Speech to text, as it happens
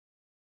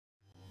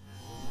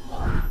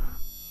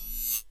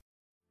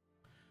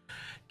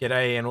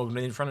G'day and welcome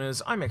to the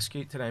Infronters. I'm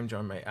Execute. Today I'm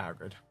joined by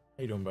Algared.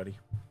 How you doing, buddy?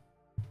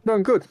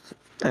 Doing good,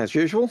 as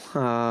usual.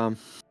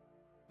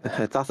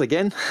 It's us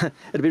again.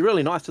 It'd be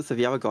really nice to see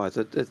the other guys.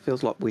 It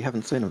feels like we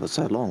haven't seen them for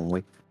so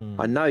long.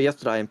 I know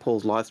yesterday in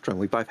Paul's live stream,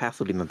 we both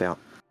hassled him about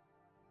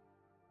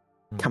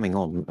coming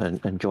on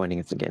and joining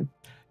us again.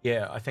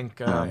 Yeah, I think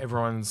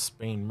everyone's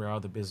been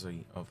rather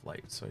busy of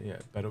late, so yeah,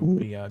 but it would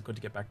be good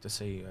to get back to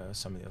see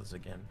some of the others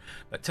again.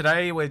 But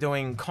today we're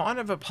doing kind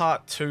of a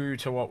part 2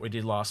 to what we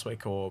did last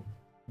week, or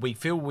we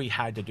feel we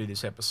had to do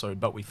this episode,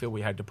 but we feel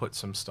we had to put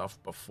some stuff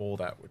before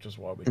that, which is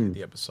why we did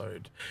the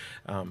episode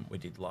we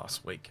did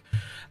last week.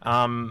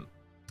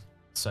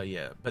 So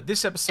yeah, but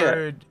this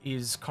episode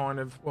is kind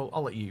of, well,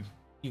 I'll let you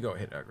go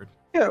ahead, Algared.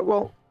 Yeah,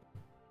 well,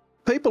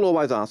 people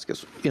always ask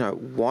us, you know,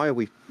 why are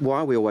we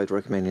always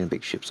recommending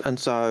big ships? And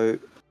so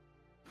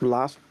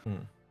last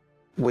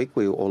week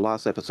or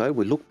last episode,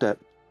 we looked at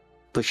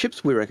the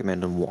ships we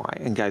recommend and why,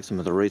 and gave some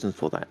of the reasons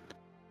for that.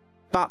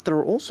 But there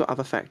are also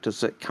other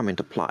factors that come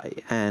into play,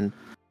 and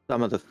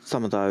some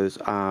of those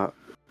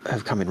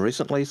have come in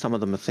recently. Some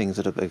of them are things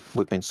that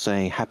we've been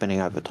seeing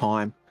happening over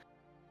time,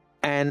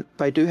 and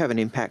they do have an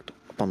impact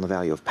upon the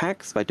value of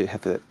packs. They do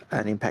have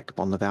an impact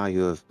upon the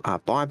value of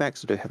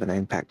buybacks. They do have an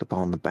impact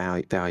upon the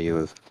value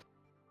of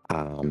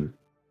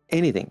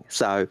anything.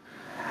 So,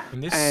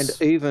 and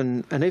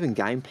even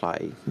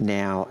gameplay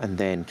now and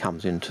then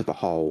comes into the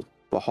whole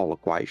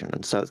equation,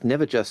 and so it's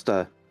never just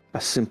a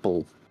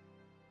simple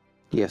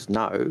yes,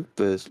 no,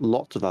 there's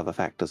lots of other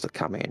factors that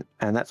come in.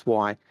 And that's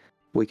why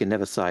we can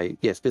never say,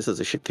 yes, this is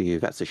a ship for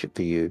you, that's a ship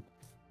for you.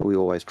 We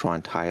always try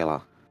and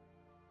tailor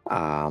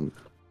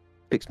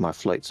fix my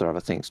fleets or other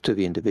things to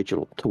the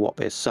individual, to what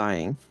they're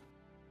saying,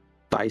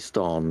 based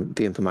on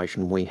the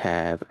information we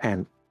have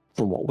and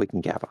from what we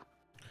can gather.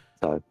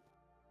 So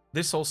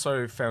this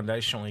also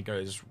foundationally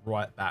goes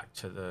right back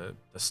to the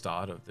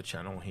start of the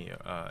channel here,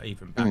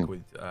 even back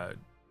with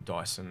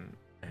Dyson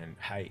and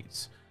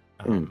Hayes.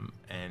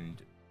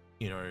 And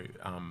you know,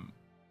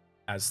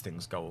 as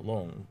things go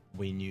along,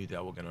 we knew they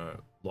were going to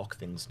lock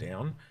things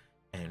down,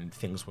 and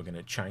things were going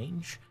to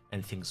change,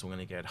 and things were going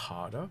to get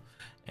harder.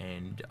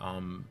 And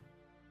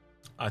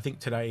I think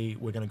today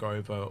we're going to go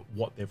over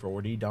what they've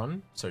already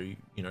done. So,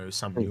 you know,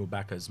 some new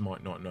backers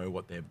might not know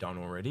what they've done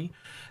already.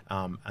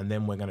 And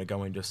then we're going to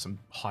go into some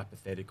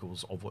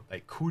hypotheticals of what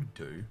they could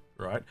do,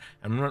 right?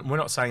 And we're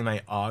not saying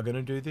they are going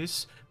to do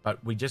this,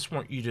 but we just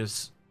want you to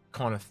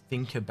kind of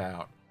think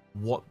about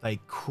what they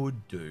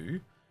could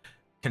do,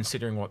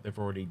 considering what they've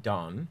already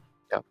done,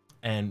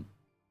 and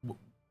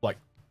like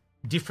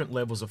different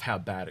levels of how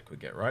bad it could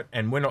get, right?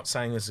 And we're not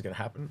saying this is going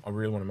to happen. I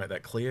really want to make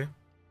that clear.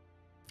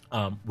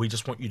 We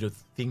just want you to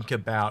think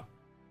about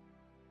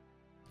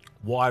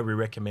why we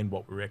recommend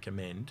what we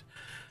recommend,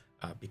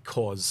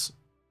 because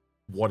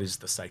what is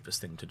the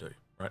safest thing to do,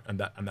 right? And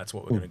that's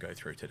what we're going to go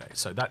through today.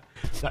 So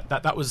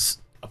that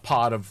was a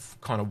part of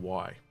kind of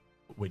why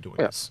we're doing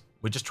this.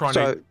 We're just trying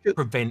to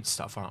prevent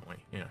stuff, aren't we?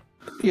 Yeah.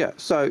 Yeah.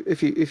 So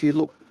if you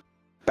look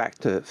back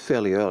to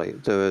fairly early,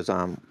 there was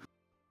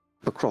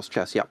the cross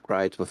chassis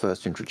upgrades were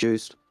first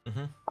introduced,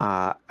 and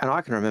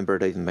I can remember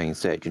it even being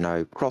said, you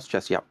know, cross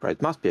chassis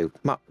upgrades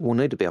will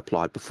need to be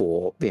applied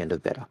before the end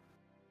of beta.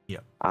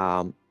 Yeah.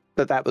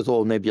 But that was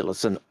all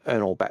nebulous and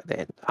all back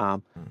then.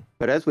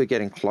 But as we're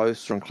getting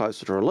closer and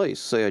closer to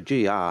release,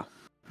 CIG are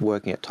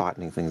working at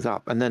tightening things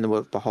up, and then there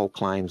were the whole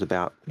claims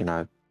about, you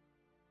know,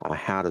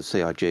 how does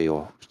CIG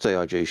or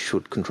CIG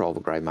should control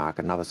the grey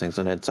market and other things.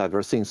 And then so there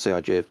are things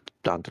CIG have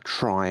done to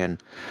try and,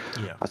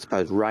 I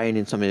suppose, rein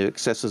in some of the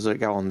excesses that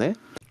go on there.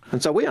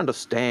 And so we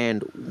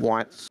understand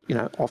why it's, you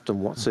know,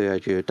 often what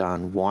CIG have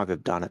done, why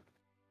they've done it.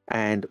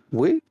 And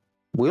we'll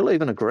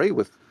even agree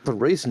with the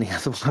reasoning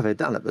as to why they've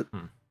done it.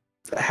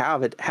 But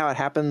how it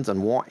happens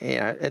and why, you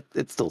know,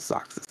 it still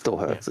sucks. It still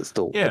hurts. It's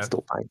still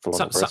painful.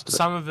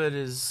 Some of it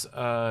is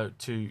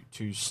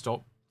to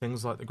stop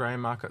things like the grey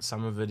market.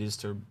 Some of it is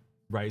to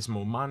raise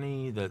more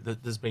money.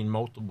 There's been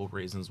multiple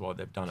reasons why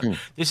they've done it.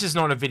 This is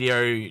not a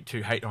video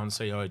to hate on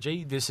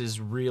CIG. This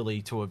is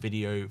really a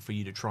video for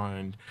you to try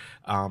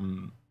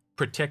and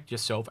protect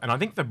yourself. And I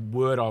think the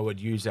word I would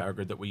use,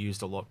 Algared, that we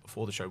used a lot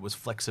before the show was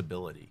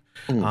flexibility.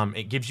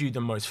 It gives you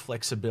the most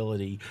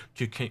flexibility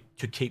to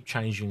keep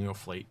changing your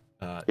fleet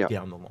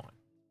down the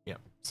line.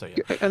 So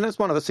and that's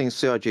one of the things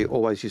CIG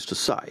always used to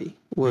say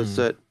was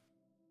that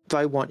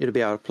they want you to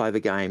be able to play the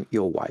game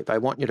your way. They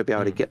want you to be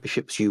able to get the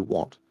ships you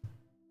want.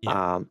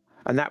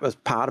 And that was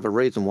part of a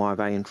reason why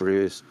they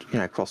introduced, you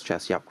know, cross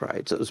chassis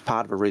upgrades. It was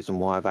part of a reason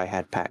why they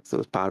had packs. It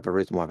was part of a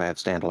reason why they have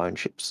standalone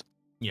ships.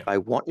 They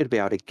want you to be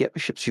able to get the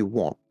ships you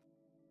want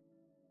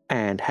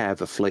and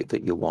have a fleet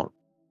that you want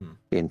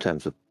in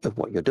terms of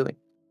what you're doing.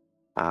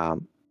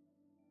 And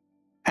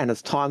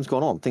as time's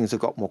gone on, things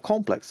have got more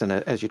complex. And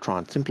as you try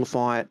and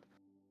simplify it,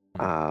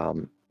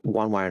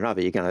 one way or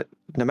another, you're going to,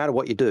 no matter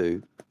what you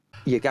do,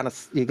 you're going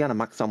to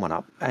muck someone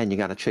up and you're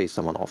going to cheese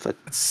someone off it.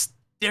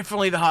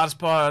 Definitely the hardest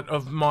part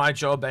of my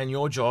job and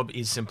your job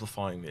is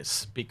simplifying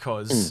this,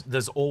 because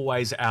there's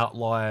always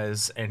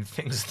outliers and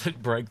things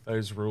that break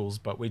those rules,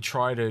 but we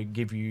try to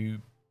give you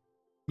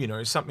you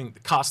know, something,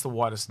 cast the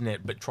widest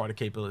net, but try to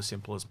keep it as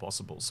simple as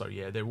possible. So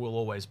yeah, there will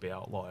always be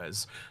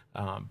outliers,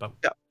 but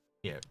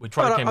yeah, we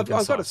try to keep it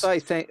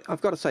concise.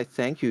 I've got to say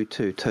thank you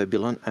to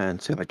Turbulent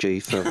and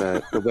CIG for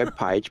the web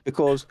page,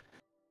 because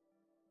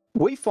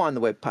we find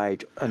the web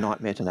page a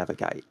nightmare to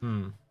navigate,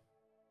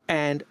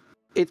 and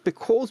it's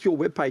because your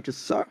web page is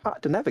so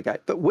hard to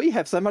navigate, but we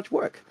have so much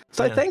work.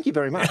 So thank you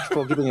very much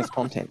for giving us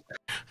content.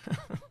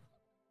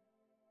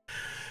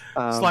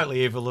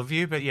 Slightly evil of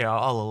you, but yeah,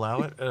 I'll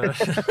allow it.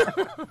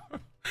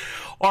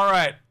 All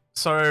right.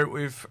 So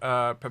we've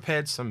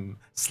prepared some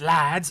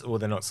slides. Well,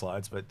 they're not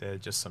slides, but they're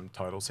just some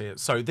titles here.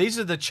 So these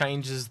are the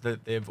changes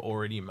that they've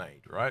already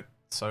made, right?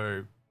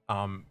 So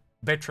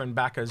veteran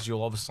backers,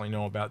 you'll obviously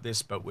know about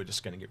this, but we're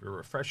just going to give you a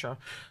refresher.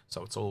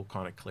 So it's all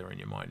kind of clear in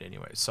your mind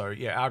anyway. So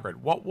yeah,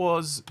 Algared, what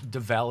was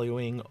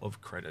devaluing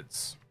of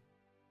credits?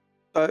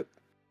 So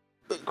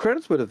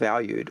credits were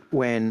devalued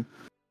when...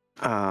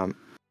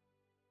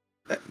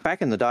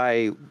 back in the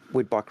day,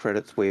 we'd buy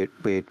credits.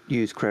 We'd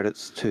use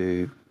credits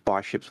to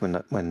buy ships when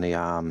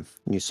the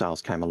new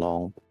sales came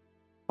along.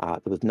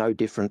 There was no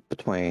difference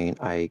between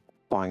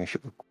buying a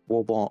ship with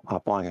war bond,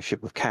 buying a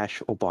ship with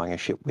cash, or buying a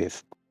ship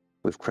with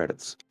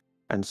credits.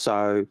 And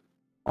so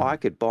I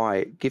could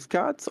buy gift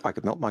cards. I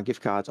could melt my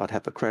gift cards. I'd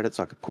have the credits.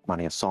 I could put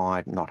money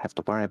aside and not have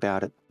to worry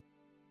about it.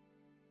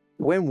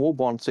 When war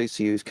bond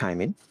CCUs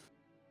came in,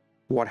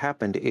 what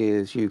happened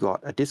is you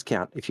got a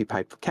discount if you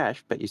paid for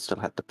cash, but you still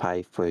had to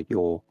pay for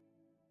your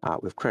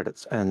with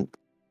credits. And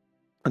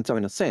so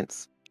in a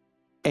sense,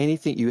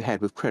 anything you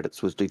had with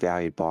credits was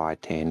devalued by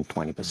 10,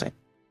 20%.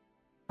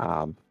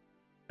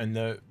 And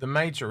the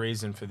major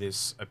reason for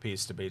this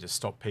appears to be to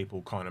stop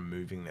people kind of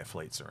moving their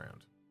fleets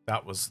around.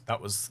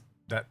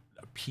 That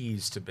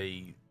appears to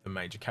be the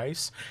major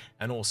case.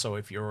 And also,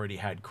 if you already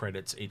had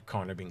credits, it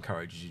kind of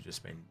encourages you to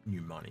spend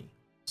new money.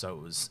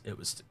 So it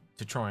was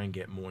to try and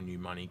get more new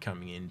money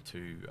coming in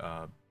to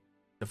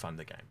fund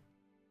the game.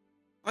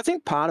 I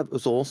think part of it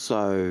was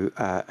also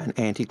an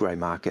anti-grey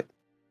market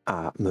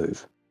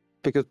move,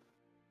 because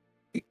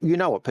you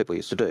know what people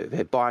used to do.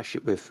 They'd buy a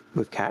ship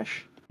with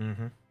cash,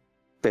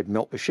 they'd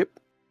melt the ship.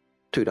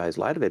 2 days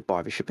later, they'd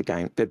buy the ship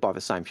again. They'd buy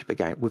the same ship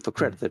again with the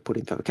credit they'd put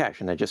in for the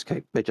cash, and they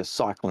just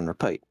cycle and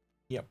repeat.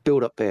 Yep.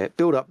 Build up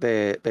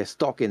their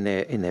stock in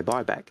their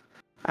buyback,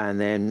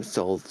 and then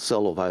sell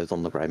all those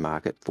on the grey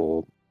market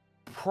for.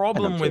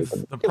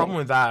 The problem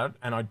with that,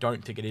 and I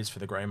don't think it is for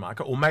the grey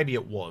market, or maybe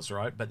it was,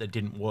 right, but that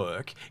didn't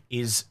work,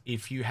 is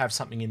if you have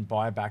something in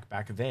buyback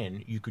back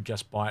then, you could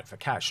just buy it for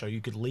cash. So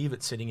you could leave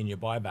it sitting in your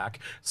buyback,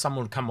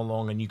 someone would come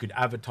along and you could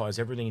advertise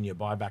everything in your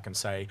buyback and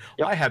say,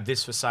 I have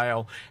this for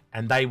sale,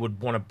 and they would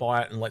want to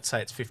buy it, and let's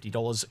say it's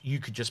 $50, you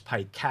could just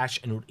pay cash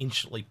and it would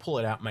instantly pull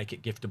it out, make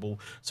it giftable.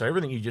 So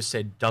everything you just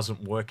said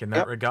doesn't work in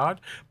that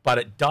regard, but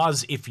it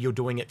does if you're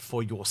doing it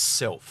for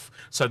yourself.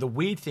 So the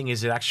weird thing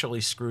is it actually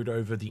screwed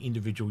over the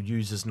individual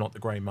users, not the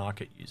grey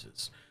market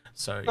users.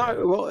 So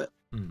no,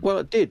 well,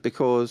 it did,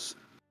 because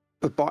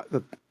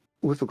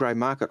with the grey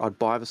market, I'd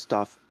buy the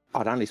stuff.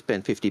 I'd only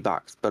spend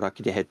 $50, but I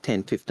could have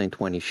 10, 15,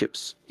 20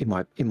 ships in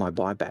my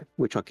buyback,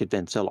 which I could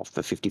then sell off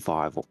for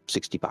 $55 or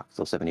 $60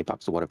 or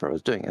 $70 or whatever I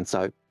was doing. And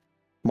so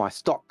my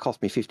stock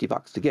cost me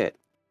 $50 to get,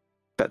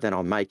 but then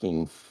I'm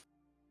making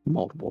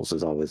multiples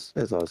as I was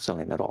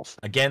selling that off.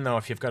 Again, though,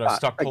 if you've got a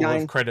stock pool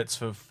of credits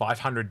for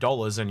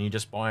 $500 and you're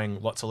just buying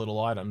lots of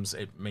little items,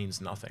 it means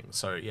nothing.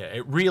 So yeah,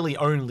 it really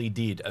only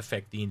did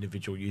affect the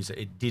individual user.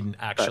 It didn't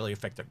actually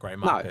affect the grey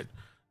market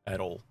at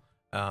all.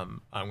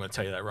 I'm going to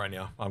tell you that right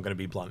now. I'm going to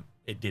be blunt.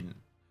 It didn't.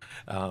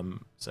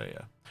 So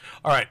yeah.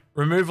 All right,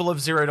 removal of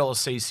 $0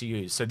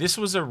 CCUs. So this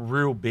was a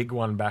real big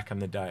one back in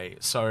the day.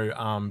 So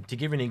to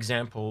give you an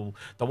example,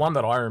 the one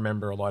that I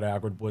remember a lot,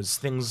 Algared, was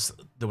there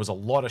was a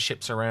lot of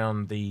ships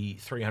around the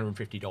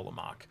 $350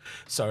 mark.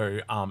 So,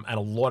 and a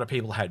lot of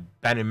people had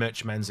banner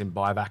merchantmans in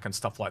buyback and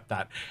stuff like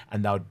that,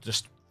 and they would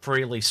just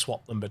freely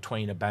swap them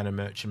between a banner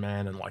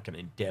merchantman and like an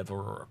Endeavor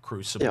or a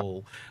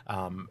Crucible.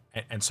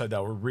 And so they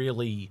were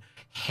really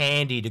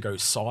handy to go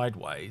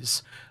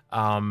sideways.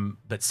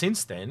 But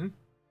since then,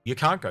 you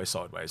can't go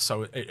sideways.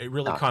 So it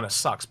really kind of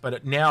sucks. But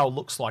it now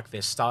looks like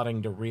they're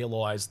starting to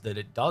realize that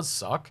it does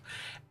suck.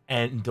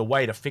 And the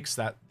way to fix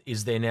that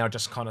is they're now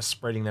just kind of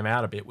spreading them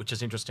out a bit, which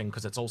is interesting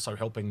because it's also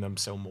helping them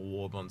sell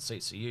more Warbond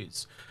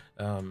CCUs.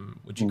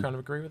 Would you kind of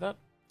agree with that?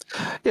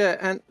 Yeah,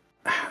 and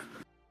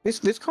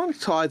this kind of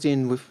ties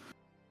in with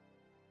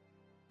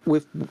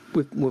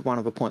one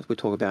of the points we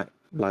talk about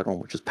later on,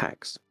 which is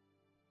packs.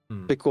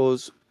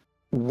 Because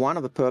one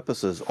of the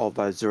purposes of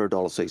those $0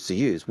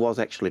 CCUs was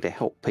actually to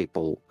help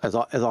people, as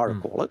I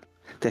recall it,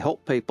 to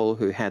help people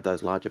who had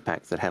those larger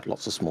packs that had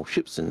lots of small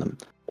ships in them.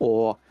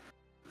 Or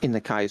in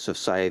the case of,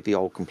 say, the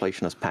old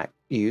completionist pack,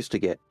 you used to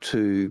get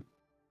two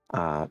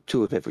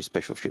of every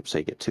special ship. So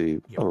you get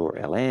two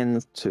Aurora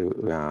LNs, two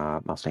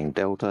Mustang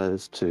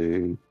Deltas,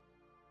 two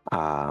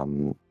Avenger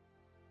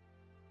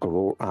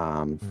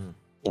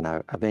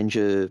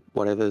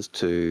whatevers,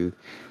 two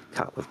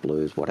Cutlass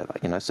Blues,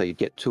 whatever, so you'd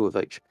get two of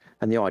each.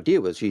 And the idea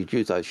was you'd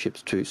use those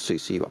ships to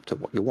CCU up to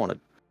what you wanted.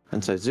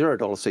 And so $0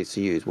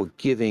 CCUs were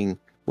giving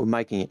were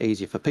making it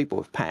easier for people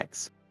with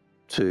packs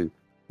to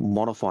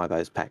modify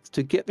those packs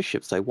to get the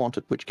ships they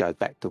wanted, which goes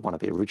back to one of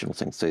the original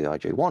things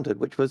CIG wanted,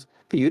 which was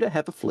for you to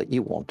have a fleet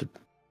you wanted,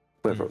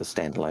 whether it was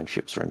standalone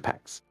ships or in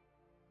packs.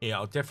 Yeah,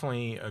 I'll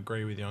definitely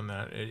agree with you on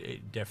that.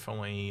 It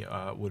definitely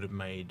would have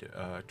made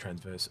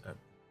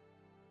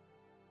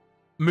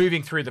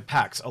moving through the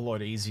packs a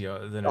lot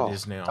easier than it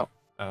is now.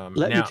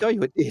 Let me tell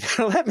you it did.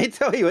 Let me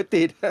tell you it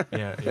did.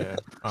 yeah,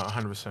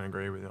 100%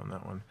 agree with you on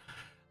that one.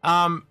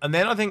 And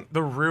then I think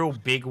the real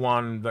big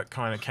one that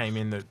kind of came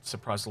in that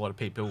surprised a lot of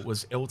people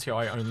was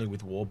LTI only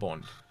with War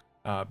Bond.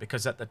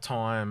 Because at the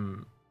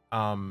time,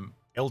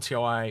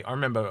 LTI, I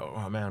remember,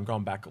 oh man, I'm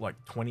going back like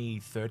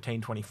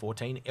 2013,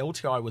 2014.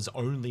 LTI was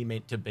only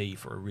meant to be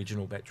for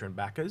original veteran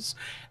backers.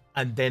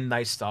 And then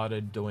they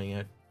started doing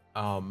it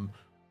for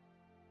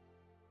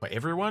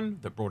everyone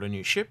that brought a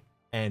new ship.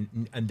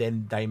 And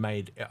then they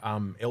made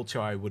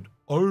LTI would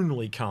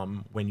only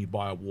come when you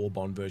buy a War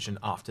Bond version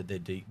after they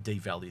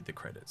devalued the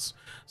credits.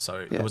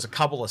 So there was a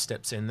couple of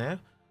steps in there,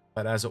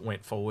 but as it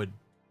went forward,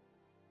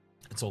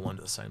 it's all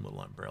under the same little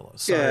umbrella.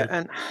 So, yeah,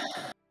 and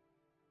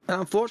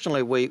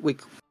unfortunately, we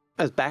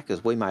as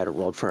backers, we made a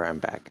rod for our own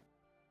back.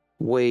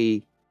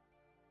 We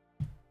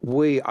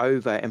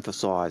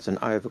overemphasized and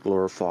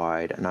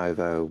overglorified and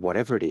over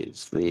whatever it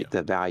is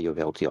the value of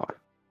LTI.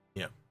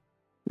 Yeah.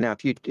 Now,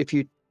 if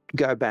you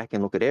go back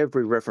and look at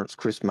every reference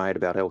Chris made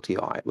about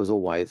LTI, it was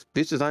always,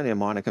 this is only a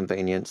minor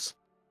convenience.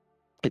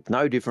 It's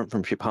no different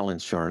from ship hull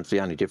insurance. The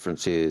only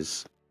difference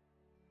is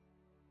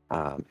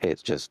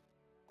it's just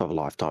for the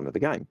lifetime of the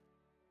game.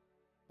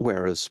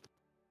 Whereas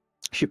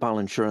ship hull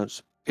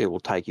insurance, it will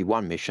take you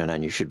one mission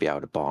and you should be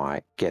able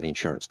to get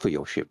insurance for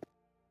your ship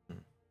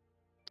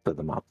for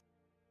the month.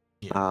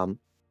 Yeah.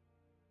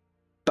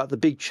 But the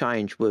big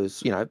change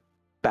was,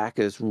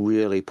 backers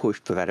really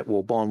pushed for that at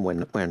War Bond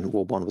when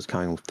War Bond was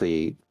coming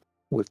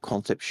with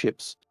concept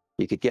ships.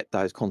 You could get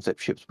those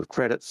concept ships with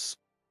credits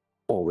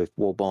or with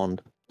War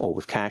Bond or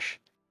with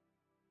cash.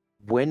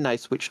 When they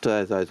switched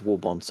to those War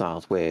Bond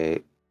sales where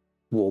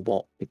War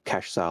Bond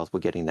cash sales were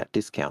getting that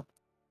discount,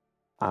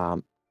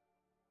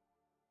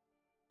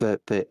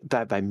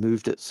 they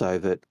moved it so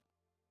that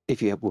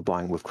if you were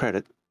buying with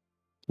credit,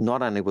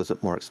 not only was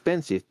it more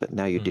expensive, but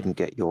now you didn't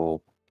get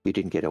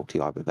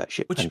LTI with that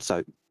ship.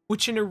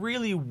 Which in a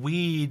really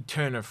weird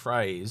turn of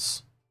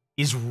phrase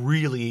is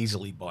really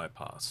easily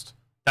bypassed.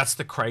 That's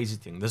the crazy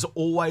thing. There's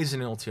always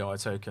an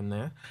LTI token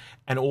there,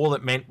 and all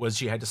it meant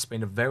was you had to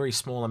spend a very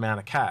small amount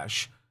of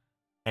cash,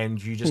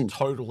 and you just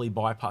totally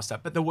bypassed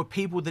that. But there were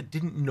people that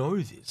didn't know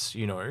this,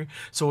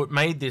 so it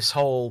made this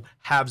whole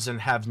haves and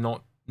have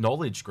not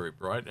knowledge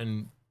group, right?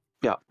 And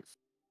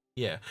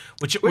yeah,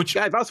 which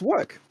gave us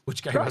work.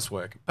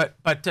 But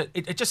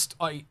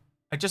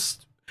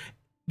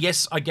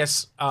yes, I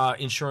guess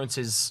insurance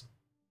is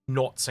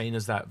not seen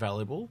as that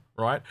valuable,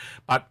 right?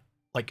 But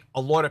like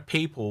a lot of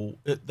people,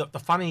 the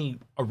funny,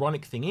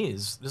 ironic thing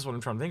is, this is what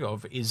I'm trying to think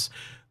of, is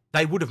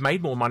they would have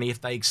made more money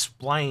if they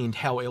explained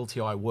how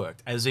LTI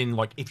worked. As in,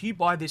 like, if you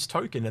buy this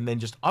token and then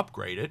just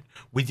upgrade it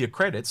with your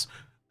credits,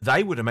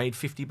 they would have made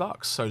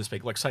 $50, so to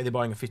speak. Like, say they're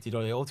buying a $50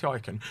 LTI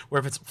token, where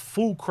if it's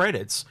full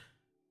credits,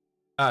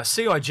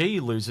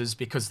 CIG loses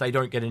because they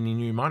don't get any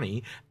new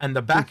money, and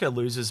the backer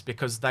loses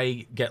because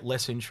they get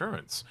less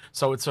insurance.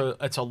 So it's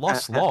a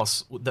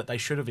loss that they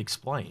should have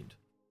explained.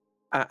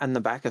 And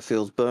the backer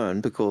feels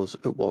burned because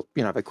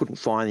they couldn't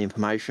find the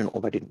information,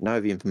 or they didn't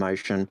know the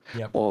information,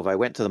 or they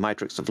went to the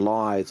Matrix of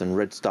Lies and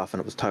read stuff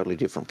and it was totally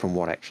different from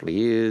what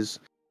actually is,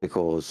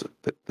 because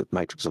the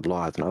Matrix of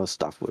Lies and other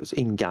stuff was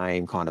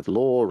in-game kind of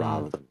law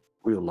rather than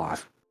real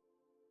life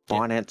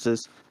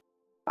finances.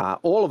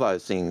 All of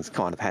those things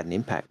kind of had an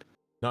impact.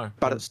 No,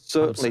 but it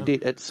certainly 100%.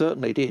 Did. It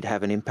certainly did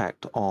have an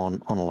impact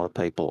on a lot of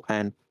people,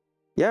 and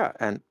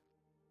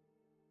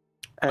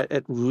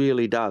it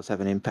really does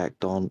have an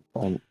impact on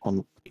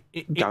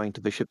going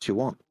to the ships you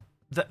want.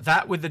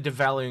 That with the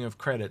devaluing of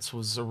credits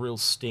was a real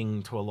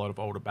sting to a lot of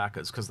older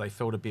backers because they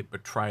felt a bit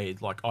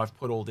betrayed. Like, I've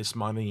put all this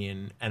money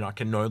in and I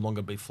can no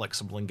longer be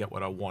flexible and get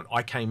what I want.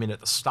 I came in at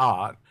the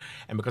start,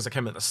 and because I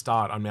came at the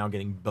start, I'm now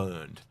getting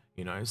burned.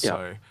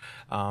 So,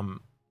 and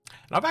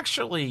I've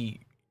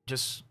actually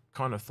just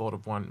kind of thought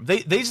of one.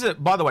 These are,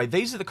 by the way,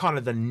 these are the kind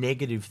of the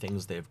negative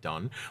things they've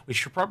done. We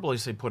should probably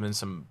put in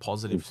some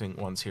positive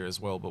ones here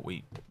as well, but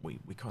we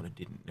kind of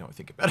didn't now I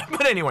think about it.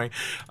 But anyway,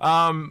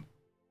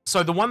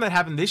 so the one that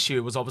happened this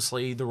year was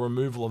obviously the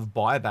removal of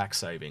buyback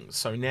savings.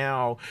 So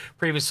now,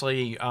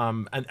 previously,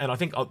 and I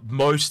think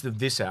most of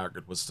this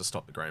Algared was to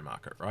stop the grey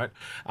market, right?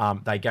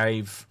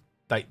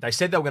 They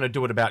said they were going to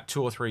do it about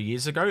 2 or 3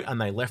 years ago,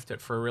 and they left it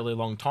for a really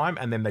long time,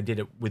 and then they did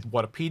it with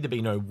what appeared to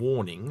be no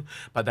warning,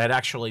 but they'd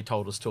actually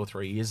told us 2 or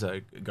 3 years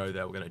ago they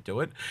were going to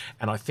do it.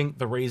 And I think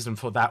the reason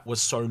for that was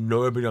so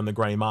nobody on the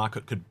grey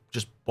market could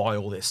just buy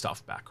all their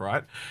stuff back,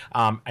 right?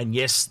 And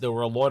yes, there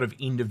were a lot of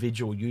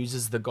individual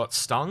users that got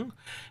stung,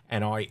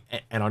 and I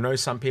know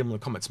some people in the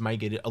comments may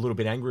get a little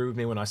bit angry with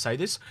me when I say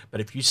this, but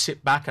if you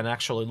sit back and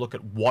actually look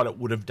at what it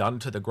would have done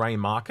to the grey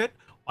market,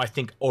 I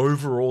think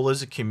overall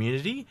as a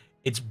community,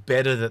 it's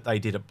better that they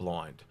did it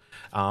blind.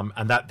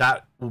 And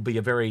that will be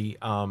a very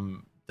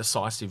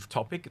decisive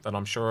topic that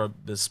I'm sure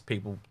there's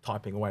people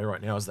typing away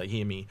right now as they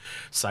hear me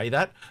say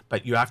that.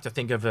 But you have to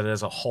think of it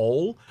as a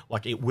whole.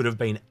 Like, it would have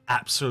been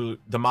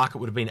the market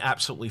would have been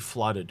absolutely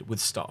flooded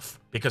with stuff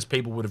because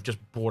people would have just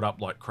bought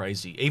up like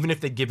crazy, even if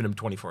they'd given them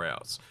 24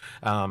 hours.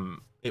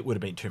 It would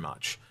have been too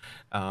much.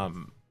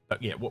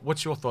 But yeah,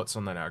 what's your thoughts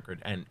on that,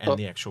 Algared, and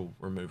the actual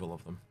removal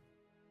of them?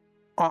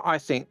 I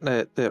think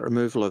that the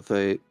removal of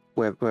where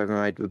we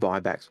made the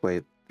buybacks,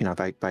 where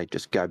they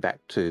just go back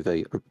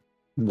to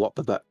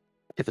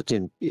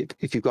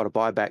if you've got a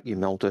buyback, you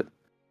melt it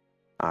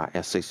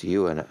as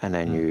CCU, and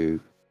then you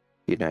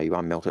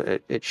unmelt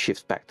it. It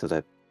shifts back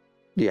to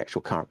the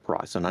actual current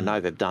price. And I know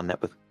they've done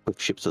that with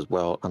ships as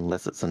well,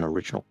 unless it's an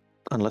original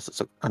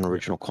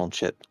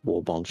concept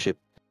war bond ship.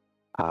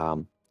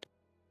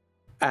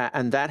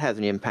 And that has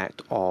an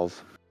impact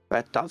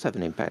that does have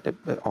an impact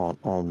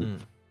on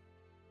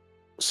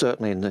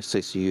certainly in the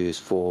CCUs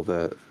for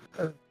the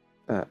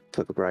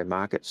grey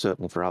market,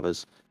 certainly for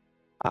others.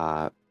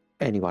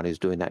 Anyone who's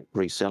doing that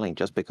reselling,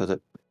 just because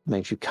it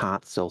means you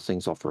can't sell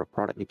things off for a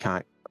product, you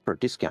can't for a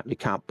discount, you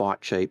can't buy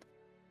it cheap,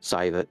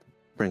 save it,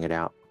 bring it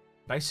out.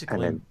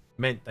 Basically,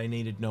 meant they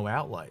needed no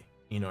outlay.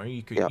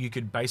 You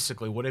could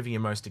basically, whatever your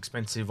most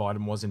expensive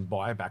item was in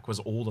buyback was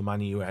all the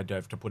money you had to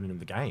have to put into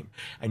the game,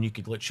 and you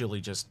could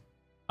literally just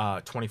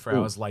 24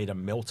 hours later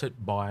melt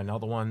it, buy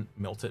another one,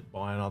 melt it,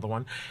 buy another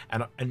one,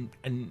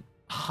 and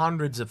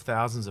hundreds of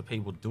thousands of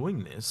people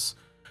doing this.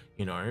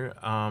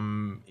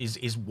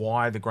 Is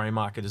why the grey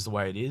market is the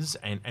way it is,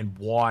 and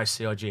why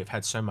CIG have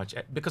had so much,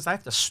 because they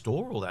have to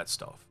store all that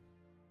stuff.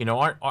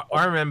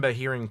 I remember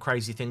hearing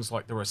crazy things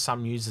like there are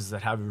some users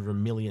that have over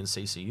 1 million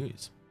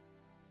CCUs.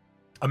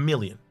 1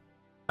 million.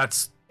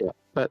 That's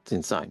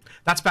insane.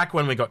 That's back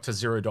when we got to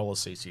 $0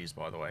 CCUs,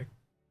 by the way.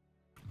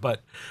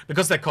 But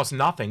because they cost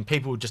nothing,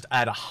 people would just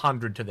add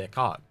 100 to their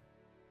cart.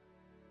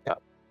 Yeah.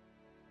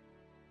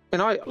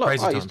 And I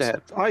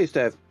used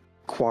to have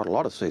quite a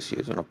lot of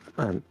CCUs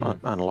and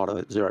a lot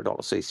of $0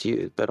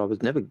 CCUs, but I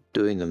was never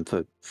doing them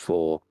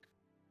for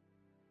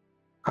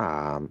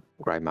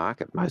grey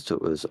market. Most of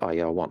it was,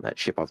 I want that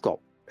ship. I've got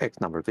X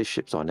number of this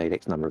ships. I need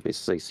X number of this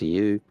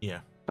CCU.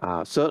 Yeah.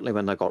 Certainly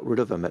when they got rid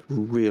of them, it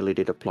really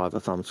did apply the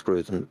thumb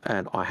screws,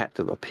 and I had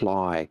to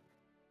apply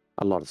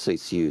a lot of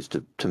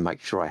CCUs to make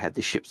sure I had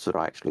the ships that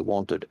I actually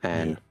wanted.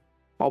 And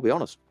I'll be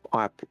honest,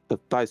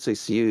 those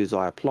CCUs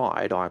I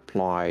applied.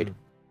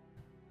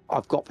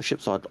 I've got the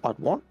ships I'd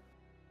want,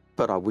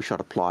 but I wish I'd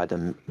applied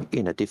them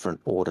in a different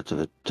order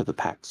to the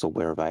packs or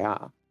wherever they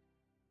are,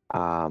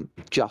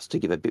 just to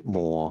give a bit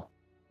more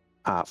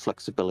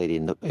flexibility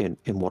in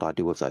what I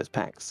do with those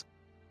packs.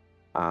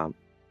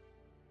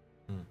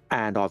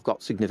 And I've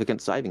got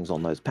significant savings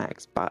on those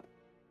packs. But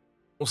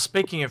well,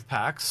 speaking of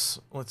packs,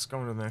 let's go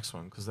on to the next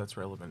one because that's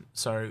relevant.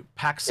 So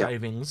pack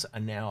savings are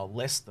now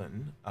less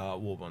than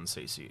Warbond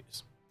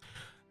CCUs,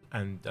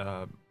 and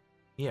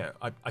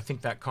I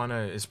think that kind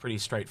of is pretty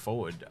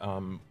straightforward.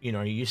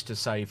 You used to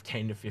save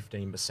 10 to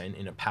 15%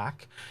 in a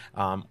pack,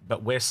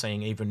 but we're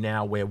seeing even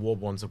now where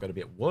Warbonds have got a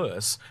bit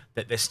worse,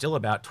 that they're still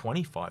about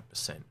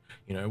 25%.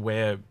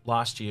 Where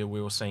last year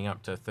we were seeing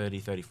up to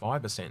 30,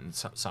 35% in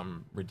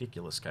some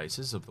ridiculous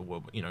cases of the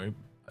world.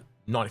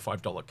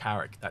 $95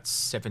 carrack, that's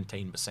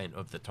 17%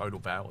 of the total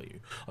value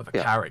of a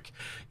carrack.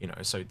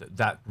 So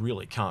that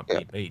really can't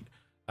be beat.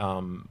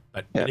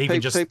 But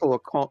even people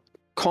are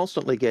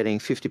constantly getting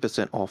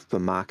 50% off the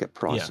market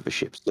price of the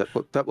ships. That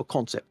were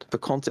the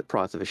concept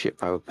price of a ship.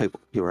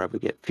 You were able to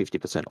get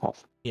 50%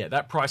 off. Yeah,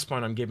 that price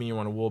point I'm giving you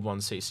on a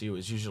Warbond CCU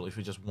is usually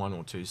for just 1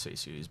 or 2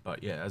 CCUs.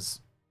 But yeah,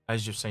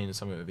 as you've seen in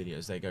some of the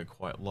videos, they go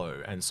quite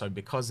low. And so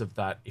because of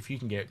that, if you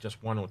can get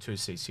just 1 or 2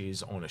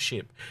 CCUs on a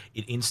ship,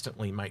 it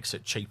instantly makes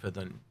it cheaper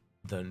than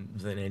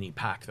any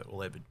pack that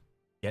will ever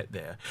get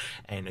there.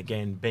 And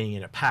again, being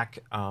in a pack,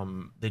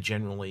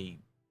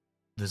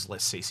 there's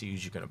less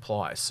CCUs you can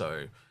apply.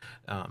 So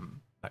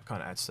that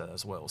kind of adds to that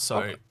as well.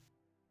 So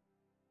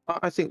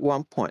I think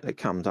one point that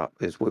comes up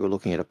is we were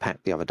looking at a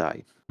pack the other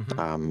day,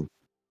 the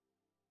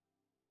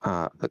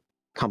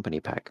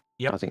company pack,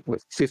 I think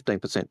with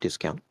 15%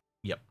 discount.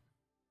 Yep.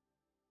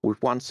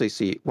 With 1 or 2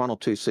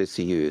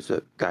 CCUs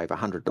that gave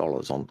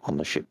 $100 on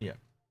the ship. Yeah.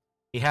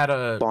 He had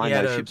buying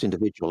those ships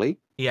individually.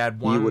 He had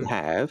one. You would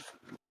have.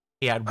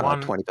 He had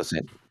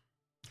 20%.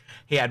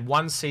 He had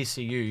 1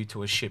 CCU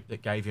to a ship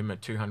that gave him a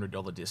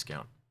 $200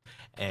 discount,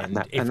 and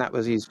that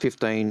was his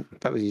 15%.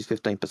 That was his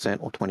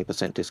 15% or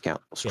 20%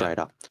 discount straight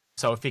up.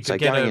 So if he could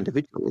get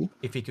individually,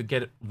 if he could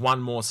get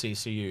 1 more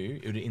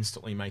CCU, it would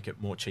instantly make it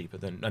more cheaper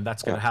and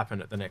that's going to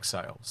happen at the next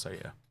sale. So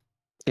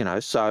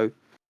so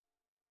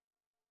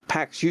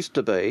packs used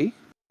to be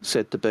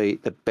said to be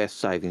the best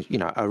savings.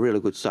 A really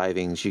good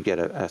savings. You get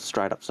a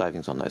straight up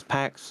savings on those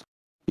packs.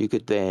 You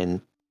could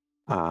then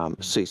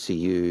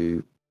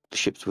CCU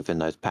ships within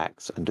those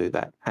packs and do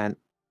that. And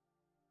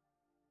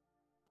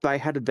they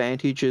had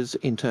advantages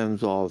in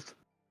terms of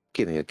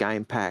giving a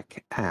game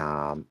pack,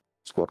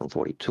 Squadron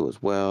 42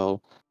 as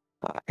well,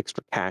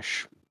 extra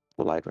cash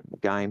for later in the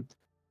game.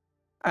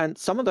 And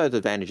some of those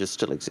advantages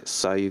still exist.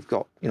 So you've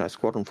got,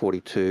 Squadron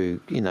 42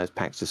 in those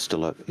packs is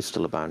still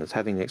a bonus.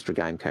 Having the extra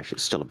game cache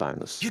is still a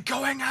bonus. You're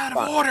going out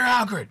of order,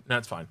 Algared. No,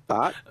 it's fine.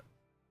 But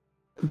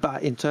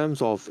in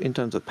terms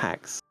of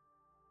packs,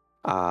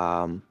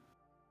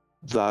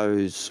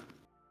 those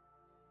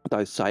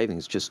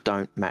savings just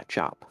don't match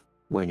up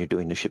when you're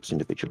doing the ships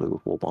individually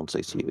with Warbond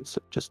CCUs.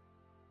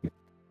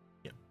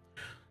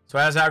 So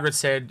as Algared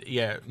said,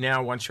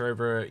 now once you're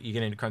over, you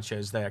get into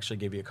concierge, they actually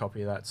give you a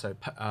copy of that. So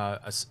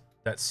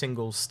that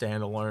single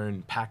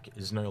standalone pack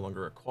is no longer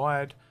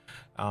required.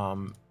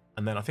 And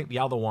then I think the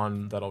other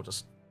one that I'll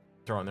just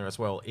throw in there as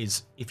well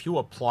is if you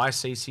apply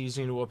CCs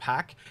into a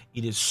pack,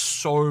 it is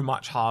so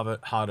much harder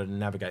to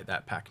navigate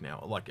that pack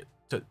now. Like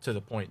to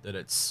the point that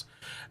it's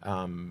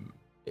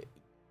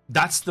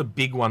that's the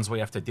big ones we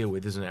have to deal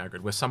with, isn't it,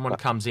 Algared? Where someone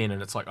comes in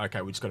and it's like,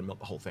 okay, we just got to melt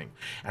the whole thing.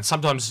 And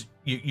sometimes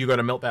you got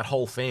to melt that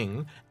whole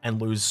thing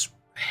and lose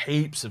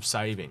heaps of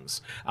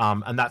savings.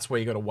 And that's where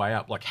you got to weigh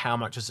up, like, how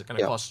much is it going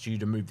to cost you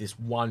to move this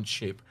one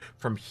ship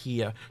from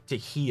here to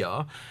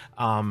here?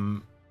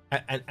 And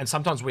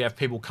sometimes we have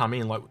people come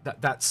in, like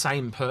that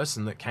same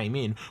person that came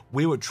in,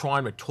 we were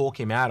trying to talk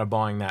him out of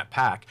buying that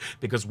pack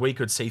because we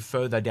could see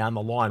further down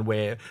the line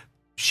where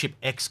ship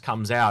X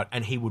comes out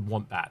and he would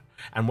want that.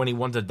 And when he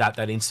wanted that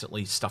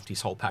instantly stuffed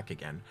his whole pack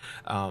again.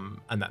 And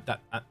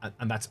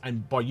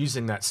by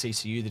using that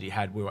CCU that he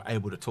had, we were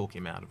able to talk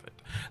him out of it.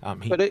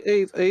 But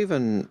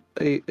even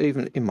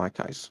in my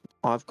case,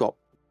 I've got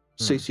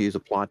CCUs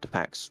applied to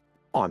packs.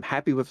 I'm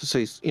happy with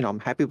I'm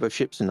happy with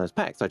ships in those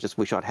packs. I just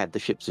wish I'd had the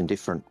ships in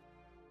different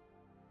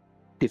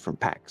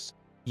packs.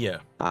 Yeah.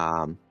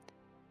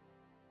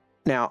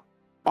 Now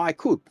I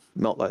could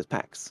melt those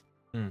packs.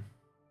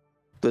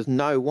 There's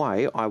no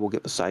way I will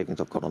get the savings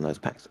I've got on those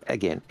packs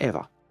again,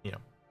 ever. Yeah.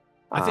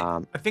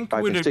 I think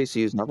both in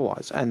CCUs and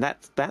otherwise. And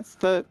that's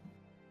the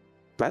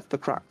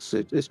crux.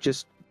 It's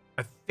just,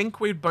 I think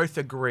we'd both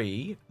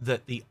agree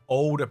that the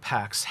older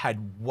packs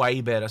had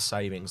way better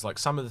savings. Like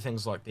some of the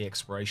things like the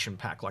Exploration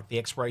pack, like the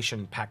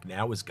Exploration pack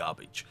now is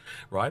garbage,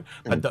 right?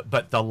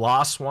 But the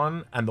last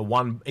one and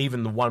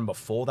even the one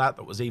before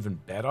that was even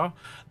better,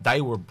 they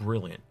were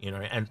brilliant,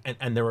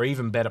 and there were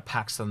even better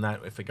packs than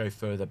that if we go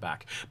further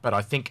back. But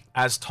I think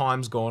as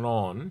time's gone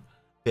on,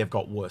 they've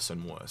got worse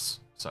and worse.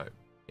 So,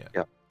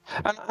 yeah.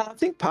 And I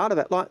think part of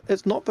that, like,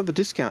 it's not that the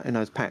discount in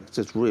those packs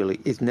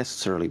is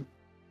necessarily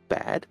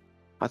bad.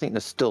 I think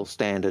they're still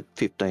standard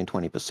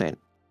 15-20%.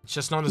 It's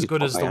just not as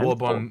good as the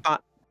Warbond.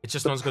 It's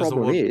just not as good as the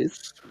Warbond.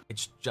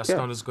 It's just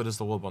not as good as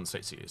the Warbond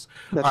CCUs.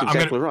 That's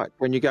exactly right.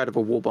 When you go to the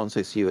Warbond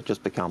CCU, it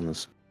just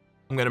becomes.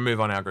 I'm going to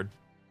move on, Algared.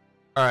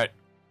 All right.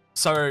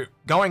 So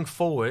going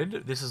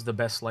forward, this is the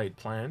best laid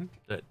plan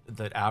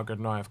that Algared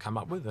and I have come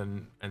up with,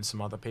 and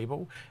some other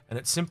people, and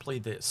it's simply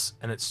this,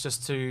 and it's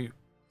just to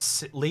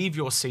leave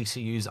your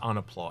CCUs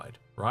unapplied,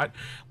 right?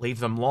 Leave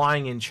them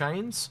lying in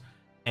chains.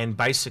 And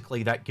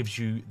basically that gives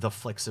you the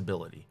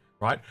flexibility,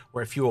 right?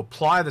 Where if you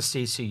apply the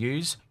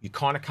CCUs, you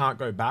kind of can't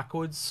go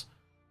backwards.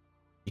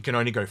 You can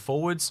only go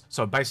forwards.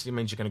 So it basically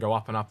means you're going to go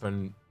up and up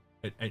and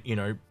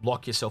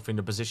lock yourself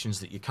into positions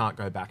that you can't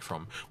go back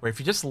from. Where if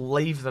you just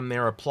leave them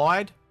there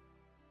applied,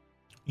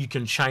 you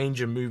can change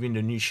and move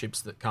into new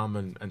ships that come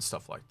and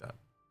stuff like that.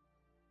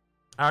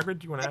 Algared,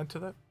 do you want to add to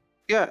that?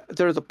 Yeah,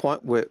 there is a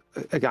point where,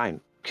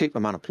 again, keep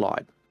them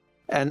unapplied.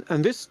 And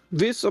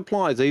this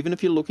applies even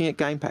if you're looking at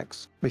game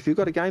packs. If you've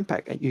got a game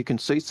pack, you can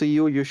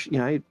CCU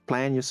or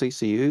plan your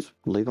CCUs,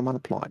 leave them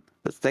unapplied.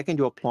 The second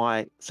you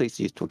apply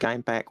CCUs to a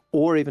game pack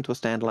or even to a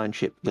standalone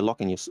ship,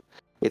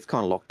 it's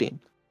kind of locked in.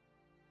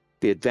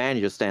 The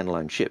advantage of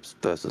standalone ships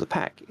versus a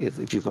pack is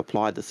if you've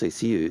applied the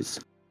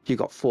CCUs, you've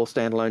got 4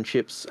 standalone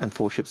ships and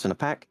 4 ships in a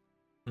pack.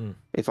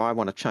 If I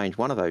want to change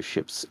one of those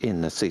ships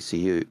in the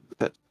CCU,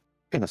 but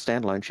in a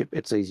standalone ship,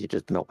 it's easy to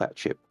just melt that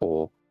ship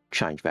or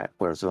change that,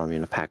 whereas if I'm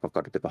in a pack, I've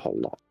got to do the whole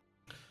lot.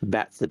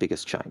 That's the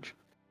biggest change.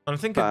 And I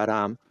think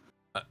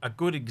a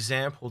good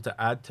example to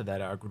add to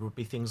that, Algared, would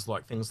be things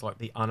like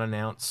the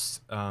unannounced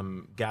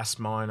gas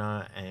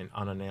miner and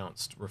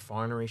unannounced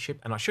refinery ship.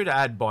 And I should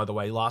add, by the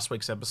way, last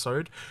week's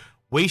episode,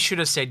 we should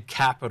have said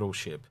capital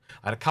ship.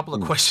 I had a couple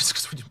of questions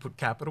because we didn't put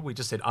capital. We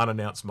just said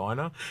unannounced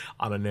miner,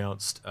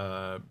 unannounced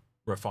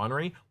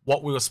refinery.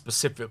 What we were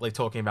specifically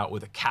talking about were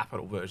the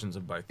capital versions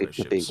of both those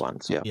ships. The big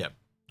ones, yeah. Yeah.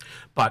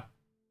 But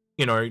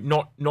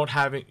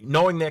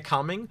knowing they're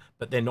coming,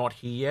 but they're not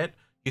here yet,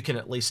 you can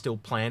at least still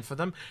plan for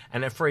them.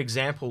 And if, for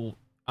example,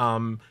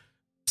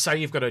 say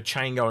you've got a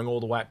chain going all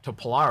the way up to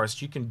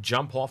Polaris, you can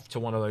jump off to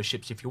one of those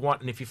ships if you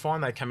want. And if you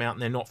find they come out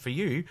and they're not for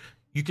you,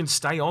 you can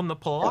stay on the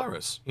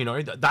Polaris.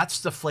 That's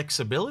the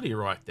flexibility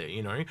right there,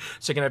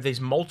 So you can have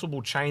these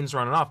multiple chains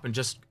running up and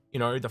just,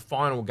 the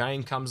final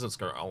game comes and it's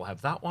go, I'll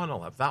have that one,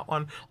 I'll have that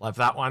one, I'll have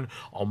that one.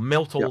 I'll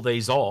melt all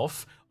these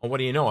off. Or what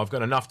do you know? I've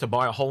got enough to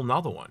buy a whole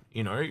nother one.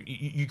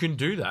 You can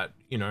do that,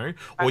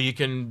 or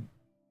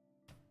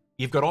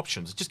you've got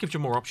options. It just gives you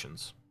more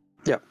options.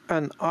 Yeah.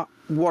 And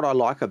what I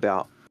like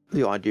about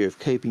the idea of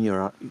keeping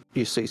your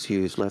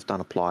CCUs left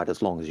unapplied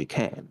as long as you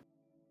can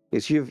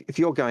is if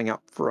you're going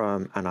up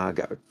from an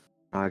Argo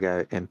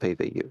Argo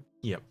MPVU.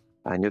 Yep.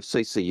 And you've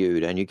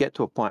CCU'd, and you get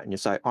to a point and you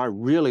say, I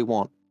really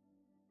want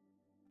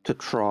to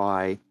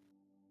try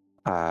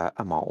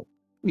a mole.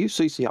 You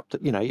CC up to,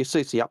 you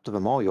CC up to the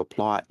mole, you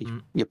apply it,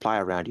 you play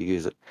around, you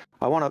use it.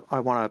 I want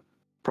a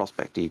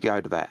prospector. You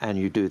go to that and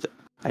you do that,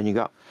 and you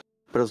go.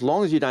 But as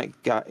long as you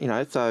don't go,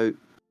 so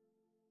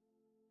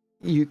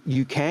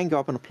you can go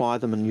up and apply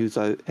them and use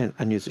those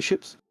and use the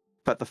ships.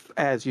 But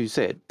as you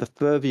said, the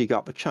further you go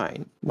up the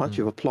chain, once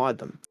you've applied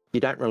them, you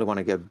don't really want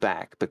to go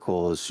back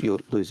because you're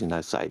losing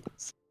those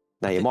savings.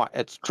 Now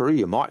it's true,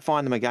 you might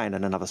find them again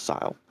in another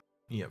sale.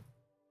 Yep.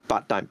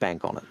 But don't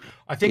bank on it.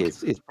 I think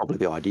is probably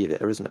the idea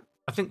there, isn't it?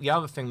 I think the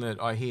other thing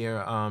that I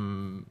hear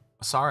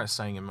Osiris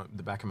saying in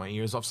the back of my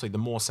ear is obviously the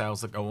more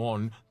sales that go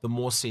on, the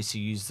more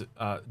CCUs,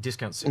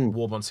 discounts,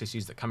 Warbond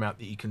CCUs that come out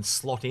that you can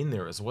slot in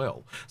there as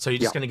well. So you're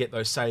just going to get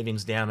those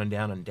savings down and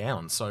down and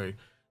down. So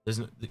there's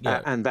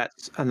and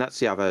that's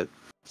the other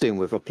thing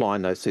with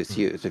applying those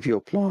CCUs. If you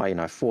apply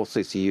 4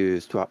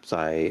 CCUs to up,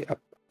 say,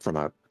 from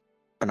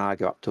an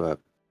Argo up to a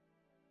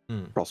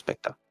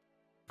prospector,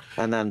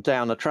 and then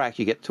down the track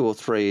you get 2 or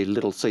 3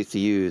 little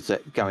CCUs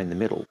that go in the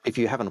middle. If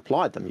you haven't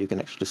applied them, you can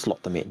actually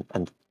slot them in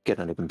and get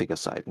an even bigger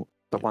saving.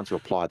 But once you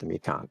apply them, you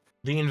can't.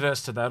 The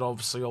inverse to that,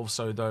 obviously,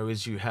 also though,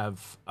 is you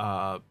have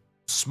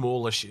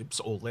smaller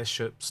ships or less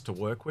ships to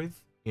work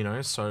with.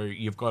 So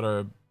you've got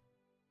to.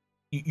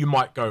 You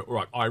might go,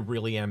 right, I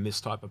really am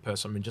this type of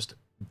person, and just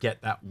get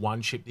that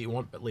one ship that you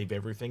want, but leave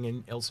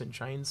everything else in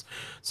chains.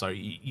 So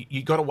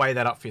you got to weigh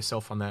that up for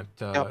yourself on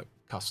that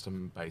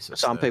custom basis.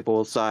 Some people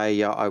will say,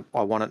 yeah,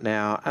 I want it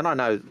now. And I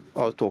know I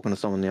was talking to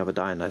someone the other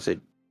day and they said,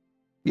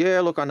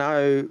 yeah, look, I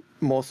know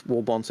more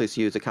Warbond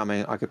CCUs are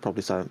coming. I could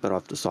probably say, but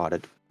I've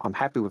decided I'm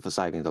happy with the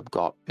savings I've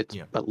got. It's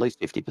at least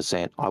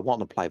 50%. I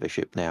want to play the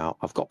ship now.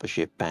 I've got the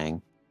ship.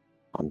 Bang.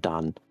 I'm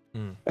done.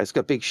 It's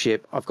got a big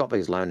ship. I've got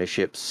these loaner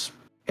ships.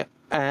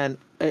 And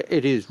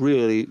it is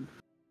really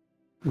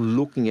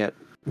looking at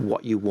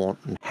what you want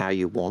and how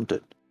you want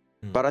it.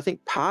 But I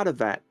think part of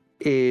that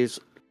is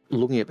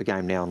looking at the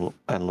game now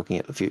and looking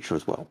at the future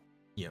as well.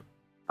 Yeah.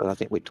 But I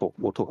think we'll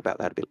talk about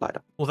that a bit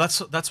later. Well,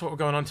 that's what we're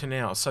going on to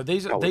now. So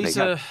these are these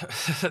are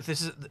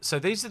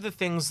the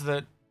things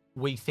that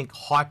we think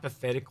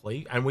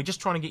hypothetically, and we're just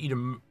trying to get you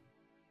to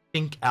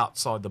think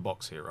outside the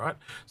box here, right?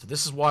 So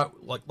this is why,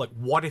 like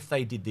what if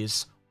they did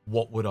this?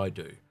 What would I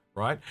do?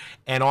 Right?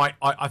 And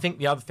I think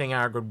the other thing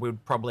Algared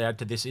would probably add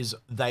to this is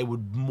they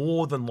would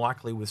more than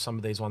likely, with some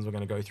of these ones we're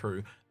going to go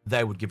through,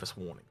 they would give us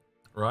warning,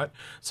 right?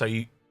 So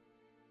you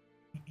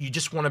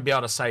just want to be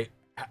able to say,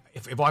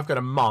 if I've got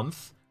a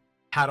month,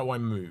 how do I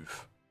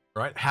move,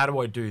 right? How do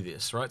I do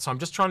this, right? So I'm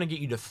just trying to get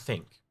you to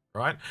think,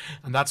 right?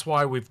 And that's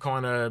why we've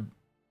kind of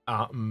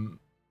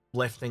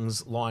left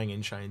things lying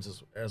in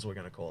chains, as we're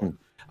going to call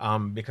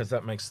it, because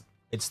that makes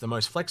it's the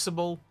most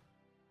flexible.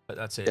 But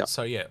that's it. Yep.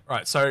 So yeah,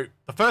 right. So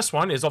the first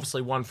one is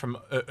obviously one from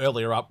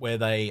earlier up, where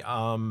they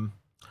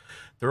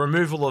the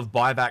removal of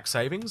buyback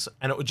savings,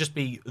 and it would just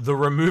be the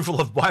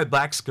removal of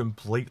buybacks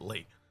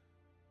completely.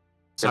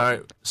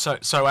 So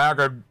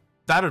Algared,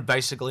 that would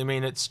basically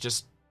mean it's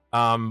just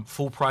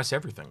full price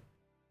everything.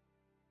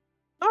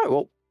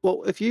 Oh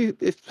well, if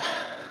the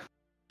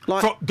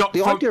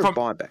idea of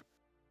buyback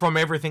from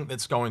everything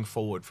that's going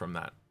forward from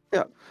that.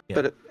 Yeah.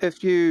 But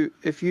if you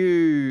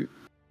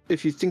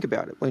think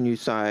about it, when you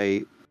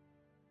say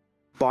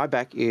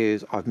buyback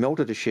is I've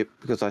melted a ship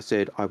because I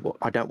said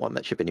I don't want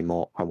that ship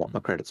anymore. I want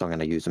my credits. I'm going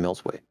to use them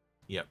elsewhere.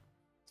 Yep.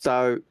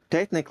 So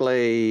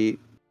technically,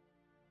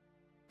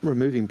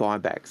 removing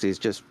buybacks is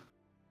just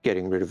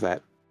getting rid of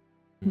that.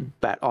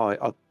 That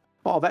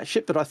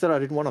ship that I said I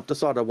didn't want. I've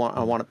decided I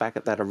want it back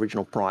at that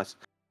original price.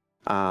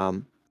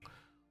 Well,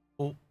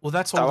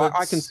 that's all. So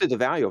I can see the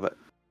value of it.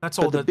 That's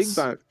all.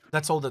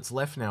 That's all that's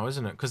left now,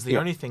 isn't it? Because the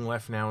only thing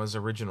left now is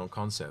original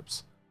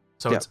concepts.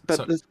 So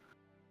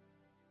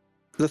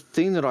the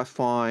thing that I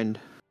find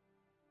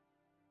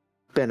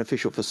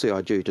beneficial for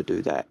CIG to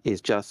do that is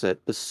just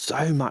that there's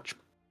so much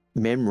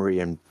memory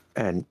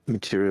and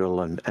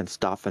material and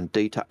stuff and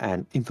data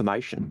and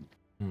information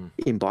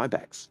in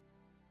buybacks.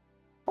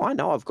 I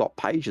know I've got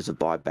pages of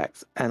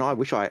buybacks, and I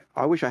wish I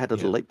had a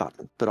delete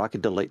button that I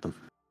could delete them.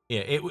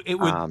 Yeah, it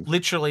would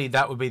literally,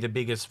 that would be the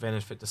biggest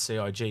benefit to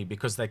CIG,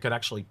 because they could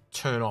actually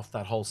turn off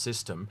that whole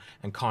system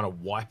and kind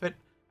of wipe it,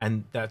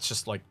 and that's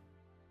just like,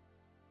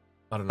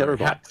 I don't know.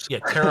 Terabytes.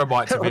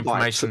 Terabytes of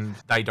information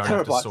they don't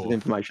have to store. Terabytes of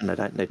information they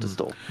don't need to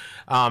store.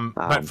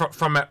 But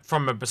from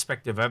a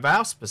perspective of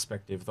our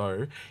perspective,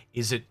 though,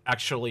 is it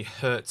actually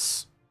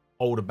hurts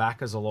older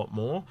backers a lot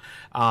more.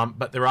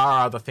 But there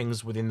are other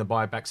things within the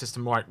buyback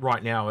system.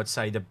 Right now, I'd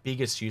say the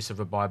biggest use of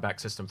a buyback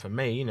system for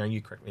me,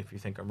 you correct me if you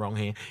think I'm wrong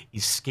here,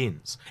 is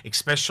skins,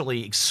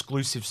 especially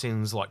exclusive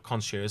skins like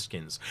concierge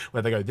skins,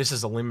 where they go, this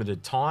is a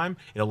limited time.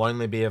 It'll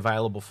only be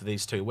available for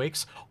these 2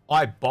 weeks.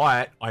 I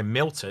buy it, I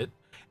melt it,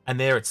 and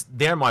there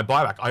my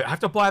buyback. I have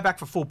to buy it back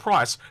for full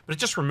price, but it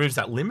just removes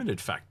that limited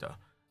factor.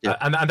 Yep.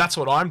 And that's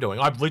what I'm doing.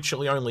 I've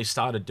literally only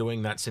started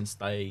doing that since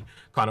they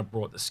kind of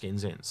brought the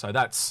skins in. So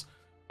that's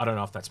I don't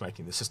know if that's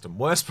making the system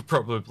worse, but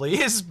probably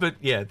is. But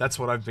yeah, that's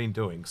what I've been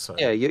doing. So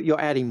yeah,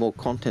 you're adding more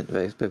content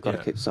there. We've got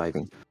to keep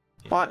saving.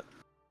 Yeah.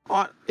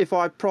 I'm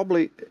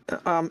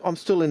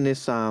still in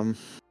this.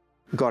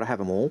 Got to have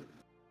them all.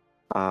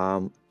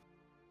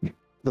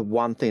 The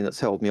one thing that's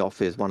held me off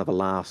is one of the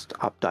last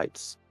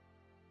updates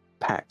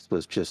packs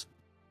was just,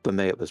 for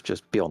me, it was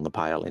just beyond the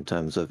pale in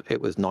terms of it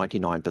was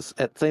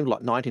 99%. It seemed like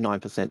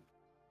 99%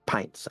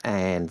 paints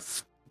and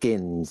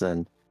skins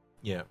and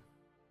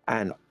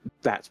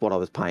that's what I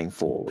was paying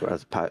for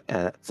as opposed.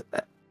 And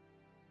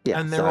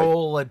they're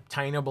all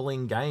obtainable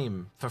in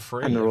game for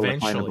free. And they're all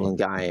eventually. obtainable in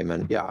game,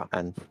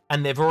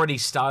 and they've already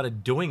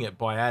started doing it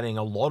by adding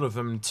a lot of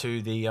them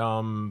to the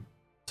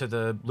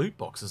loot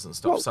boxes and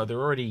stuff. So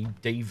they're already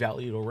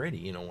devalued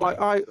already in a way.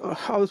 I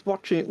was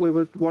watching. We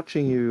were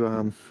watching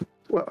you.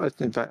 Well,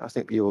 in fact, I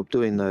think you were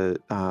doing the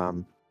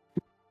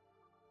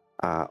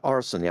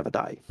Orison the other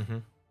day.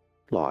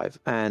 Live,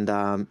 and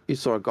you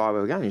saw a guy we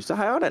were going. You said,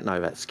 "Hey, I don't know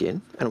that skin,"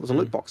 and it was a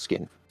loot box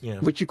skin,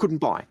 which you couldn't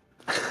buy.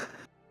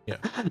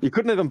 You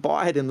couldn't even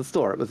buy it in the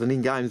store. It was an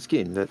in-game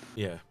skin. That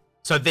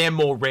so they're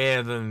more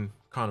rare than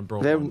kind of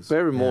broad ones.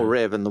 They're very more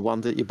rare than the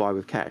ones that you buy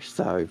with cash.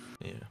 So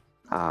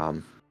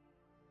all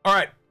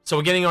right. So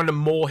we're getting on to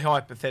more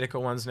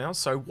hypothetical ones now.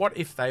 So what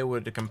if they were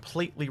to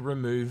completely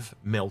remove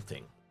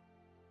melting?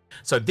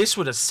 So this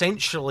would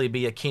essentially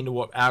be akin to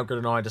what Algared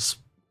and I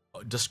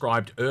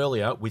described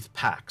earlier with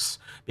packs,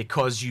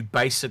 because you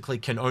basically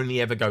can only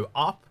ever go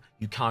up,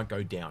 you can't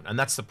go down, and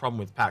that's the problem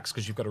with packs,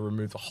 because you've got to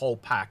remove the whole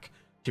pack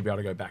to be able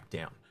to go back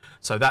down.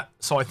 So I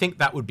think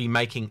that would be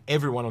making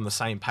everyone on the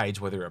same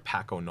page, whether you're a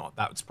pack or not.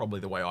 That's probably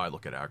the way I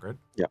look at Algared.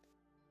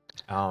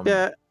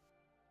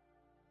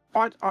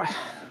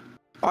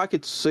 I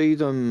could see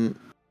them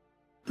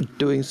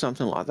doing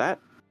something like that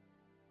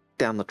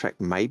down the track,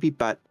 maybe,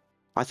 but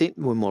I think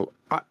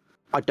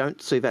I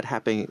don't see that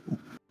happening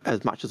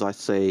as much as I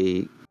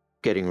see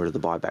getting rid of the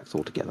buybacks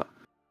altogether.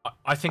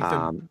 I think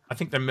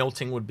the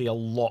melting would be a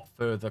lot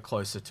further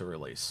closer to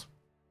release.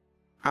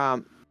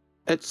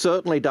 It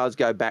certainly does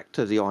go back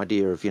to the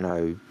idea of,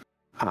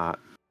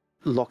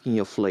 locking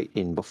your fleet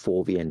in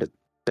before the end of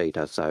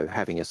beta, so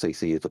having a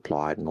CCUs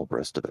applied and all the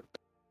rest of it.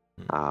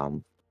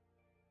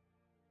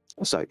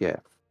 So yeah.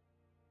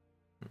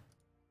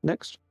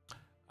 Next.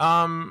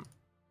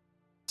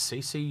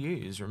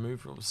 CCUs,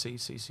 removal of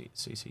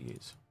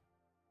CCUs.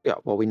 Yeah,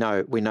 well, we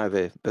know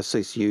the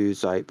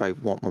CCUs, they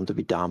want them to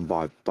be done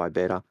by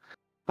beta.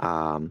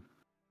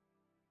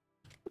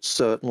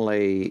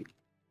 Certainly,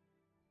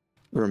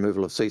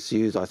 removal of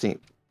CCUs, I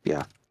think,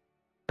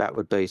 that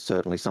would be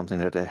certainly something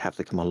that would have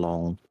to come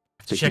along.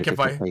 I have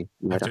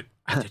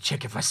to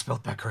check if I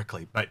spelled that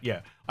correctly, but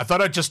yeah, I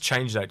thought I'd just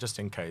change that just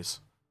in case.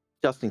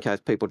 Just in case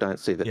people don't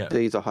see that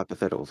these are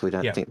hypotheticals. We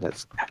don't think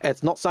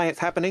it's not saying it's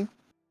happening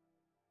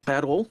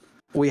at all.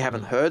 We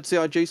haven't heard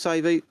CIG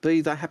say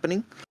these are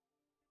happening.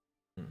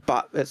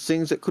 But it's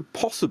things that could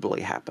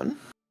possibly happen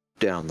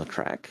down the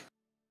track.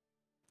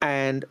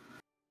 And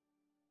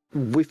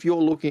if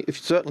you're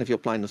certainly if you're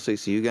playing the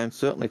CCU game,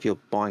 certainly if you're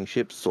buying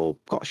ships or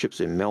got ships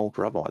in melt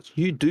or otherwise,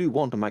 you do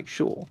want to make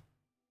sure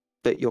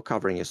that you're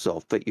covering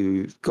yourself, that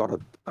you've got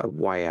a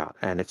way out.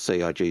 And if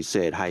CIG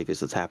said, hey,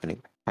 this is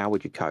happening, how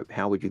would you cope?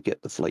 How would you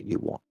get the fleet you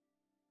want?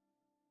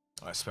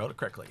 I spelled it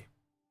correctly.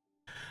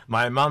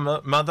 My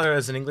mother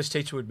as an English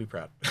teacher would be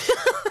proud.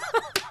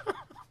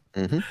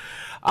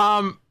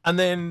 And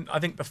then I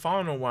think the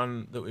final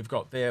one that we've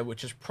got there,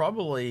 which is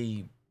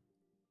probably,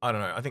 I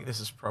don't know, I think this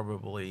is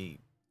probably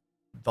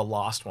the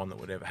last one that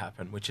would ever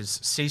happen, which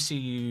is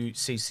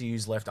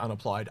CCUs left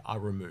unapplied are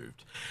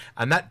removed.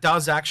 And that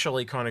does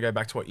actually kind of go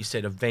back to what you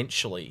said.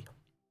 Eventually,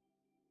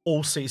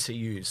 all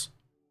CCUs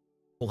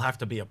will have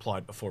to be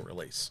applied before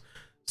release.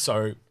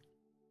 So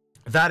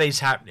that is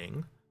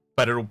happening,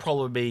 but it'll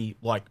probably be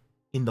like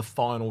in the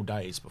final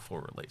days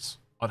before release.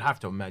 I'd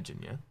have to imagine,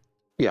 yeah?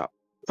 Yeah.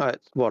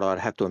 That's what I'd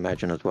have to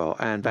imagine as well.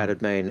 And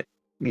that'd mean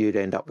you'd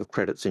end up with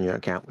credits in your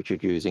account which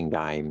you'd use in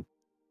game.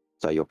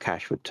 So your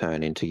cash would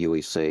turn into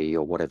UEC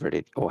or whatever it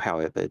is, or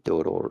however they do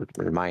it, or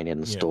remain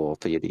in the store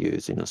for you to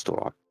use in the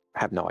store. I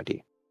have no idea.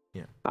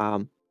 Yeah.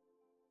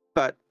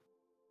 But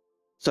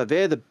so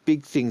they're the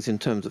big things in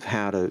terms of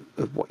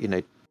of what you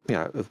need,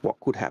 of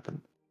what could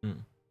happen.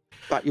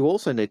 But you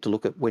also need to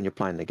look at when you're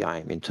playing the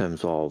game in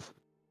terms of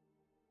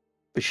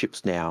the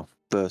ships now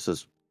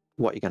versus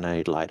what you're going to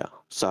need later.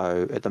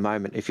 So at the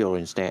moment, if you're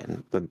in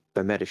Stanton,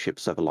 the meta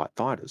ships are the light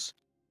fighters.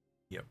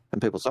 Yep.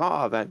 And people say,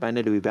 oh, they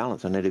need to be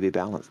balanced. They need to be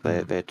balanced.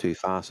 They're too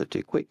fast. They're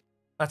too quick.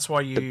 That's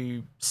why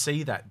you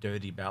see that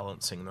dirty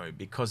balancing, though,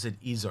 because it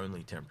is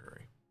only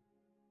temporary.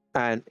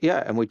 And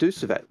and we do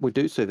see that. We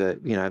do see the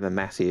the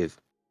massive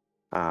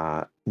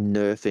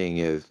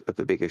nerfing of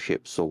the bigger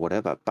ships or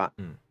whatever. But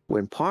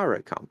when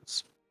Pyro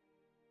comes,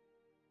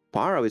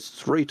 Pyro is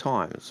 3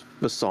 times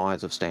the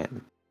size of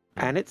Stanton.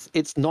 And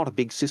it's not a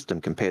big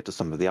system compared to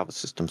some of the other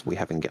systems we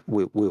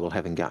will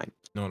have in game.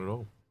 Not at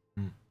all.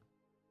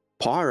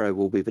 Pyro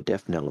will be the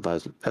death knell of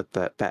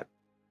that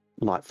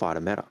light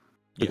fighter meta,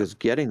 because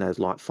getting those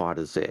light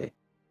fighters there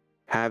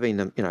having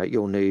them,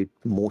 you'll need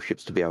more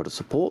ships to be able to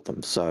support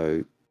them.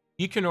 So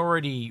you can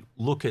already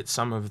look at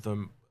some of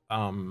them.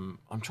 I'm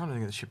trying to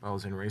think of the ship I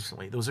was in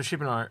recently. There was a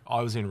ship I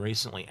was in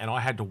recently, and I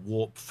had to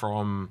warp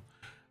from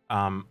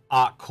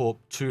Arc Corp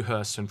to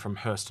Hurston, from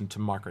Hurston to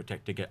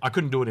Microtech to get. I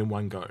couldn't do it in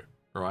one go,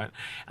 right?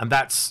 And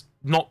that's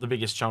not the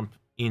biggest jump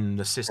in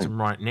the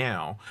system right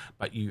now.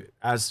 But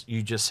as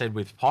you just said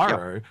with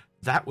Pyro,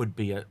 that would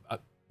be a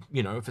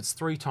if it's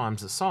 3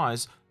 times the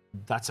size,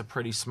 that's a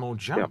pretty small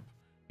jump.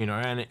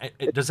 And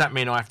does that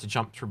mean I have to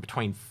jump through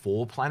between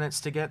 4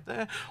 planets to get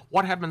there?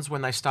 What happens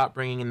when they start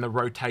bringing in the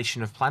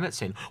rotation of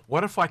planets in?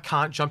 What if I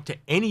can't jump to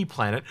any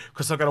planet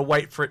because I've got to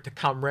wait for it to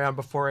come round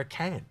before I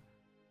can?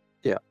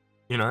 Yeah.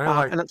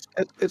 And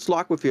it's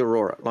like with the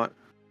Aurora. Like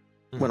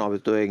when I was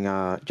doing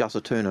Just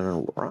Saturn and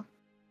Aurora,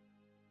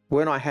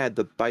 when I had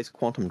the base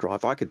quantum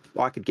drive, I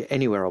could get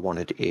anywhere I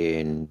wanted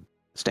in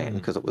Stanton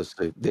because it was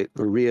the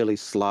really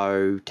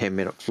slow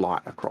 10-minute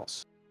flight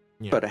across,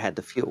 but it had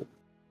the fuel.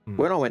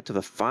 When I went to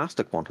the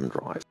faster quantum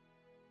drive,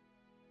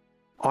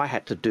 I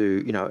had to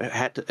do,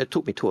 it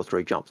took me 2 or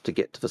 3 jumps to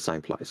get to the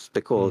same place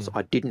because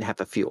I didn't have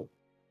the fuel.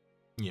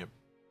 Yep.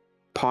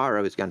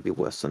 Pyro is going to be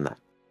worse than that.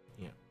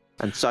 Yeah.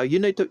 And so you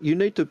need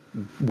to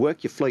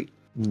work your fleet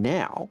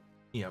now.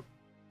 Yep.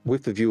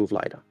 With the view of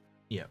later.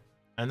 Yep.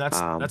 And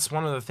that's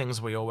one of the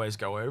things we always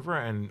go over,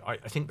 and I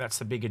think that's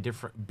the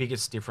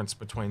biggest difference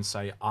between,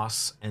 say,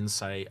 us and,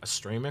 say, a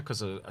streamer,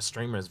 because a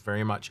streamer is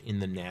very much in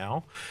the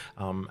now,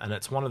 and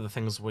it's one of the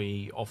things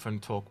we often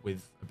talk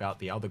about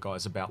the other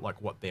guys about, like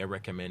what they're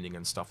recommending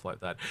and stuff like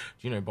that.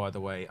 Do you know, by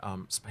the way,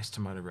 Space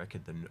Tomato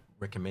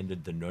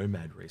recommended the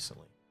Nomad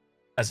recently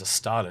as a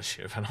starter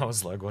ship, and I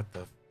was like, what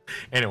the...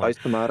 Anyway.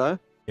 Space Tomato?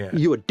 Yeah.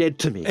 You are dead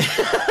to me.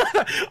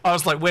 I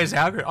was like, where's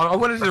Algared? I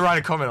wanted to write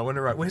a comment. I wanted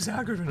to write, where's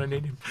Algared when I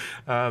need him?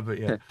 But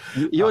yeah.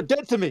 You're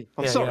dead to me.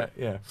 I'm sorry.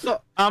 Yeah.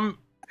 Look,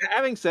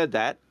 having said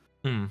that,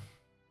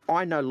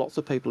 I know lots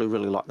of people who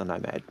really like the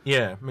Nomad.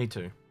 Yeah, me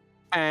too.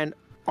 And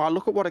I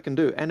look at what it can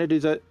do, and it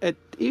is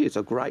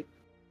a great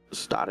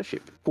starter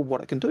ship for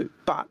what it can do.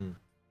 But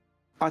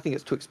I think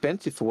it's too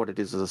expensive for what it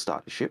is as a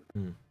starter ship.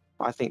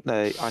 I think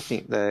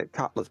the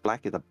Cutlass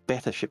Black is a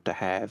better ship to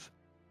have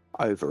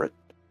over it.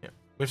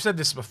 We've said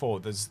this before.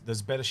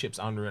 There's better ships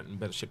under it and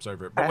better ships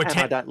over it. But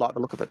I don't like the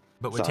look of it.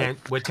 But we're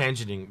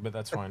tangenting, but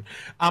that's fine.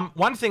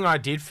 One thing I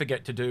did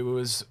forget to do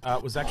was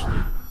actually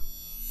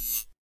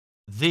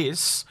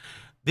this.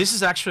 This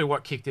is actually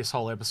what kicked this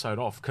whole episode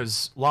off,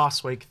 because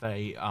last week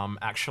they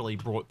actually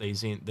brought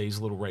these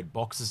little red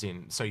boxes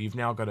in. So you've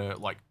now got to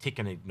like tick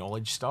and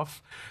acknowledge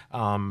stuff.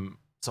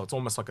 So it's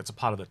almost like it's a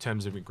part of the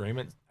terms of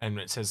agreement, and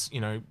it says,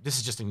 this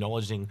is just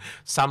acknowledging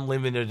some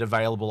limited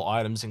available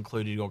items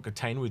included or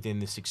contained within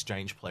this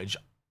exchange pledge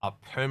are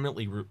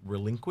permanently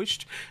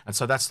relinquished. And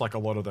so that's like a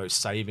lot of those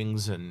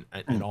savings and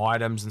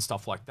items and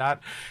stuff like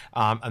that.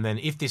 And then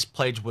if this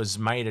pledge was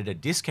made at a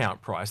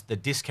discount price, the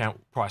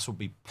discount price will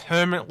be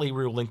permanently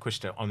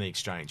relinquished on the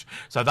exchange.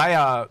 So they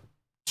are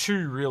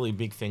 2 really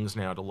big things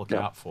now to look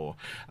out for.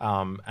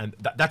 And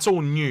that's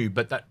all new,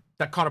 but that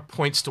kind of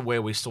points to where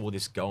we saw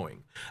this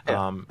going.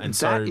 And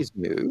so that is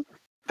new.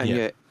 And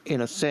yet,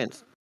 in a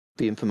sense,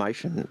 the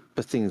information,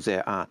 the things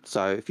there aren't.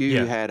 So if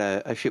you had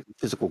a ship with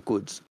physical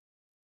goods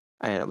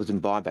and it was in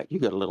buyback, you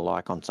got a little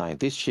icon saying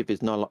this ship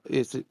is not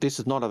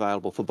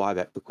available for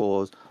buyback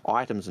because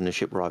items in the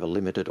ship were either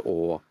limited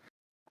or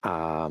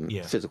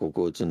physical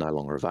goods are no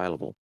longer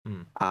available.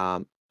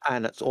 And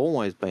it's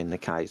always been the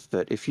case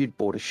that if you'd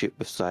bought a ship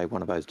with, say,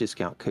 one of those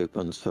discount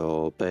coupons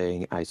for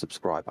being a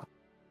subscriber,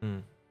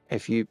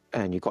 if you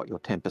got your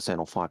 10%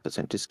 or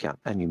 5% discount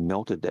and you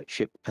melted that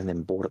ship and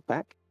then bought it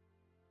back,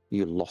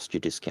 you lost your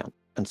discount.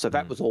 And so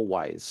that was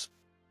always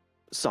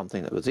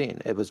something that was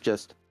in. It was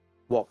just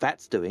what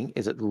that's doing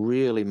is it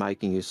really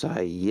making you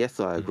say, yes,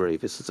 I agree,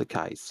 this is the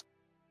case.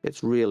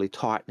 It's really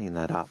tightening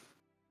that up.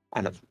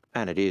 And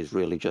it is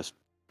really just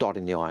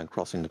dotting the I and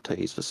crossing the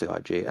T's for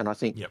CIG. And I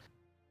think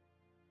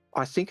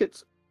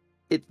it's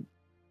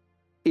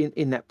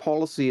in that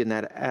policy and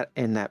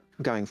that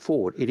going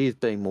forward, it is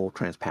being more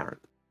transparent.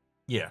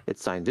 Yeah.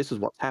 It's saying this is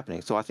what's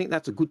happening. So I think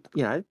that's a good,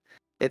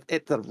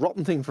 it's a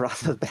rotten thing for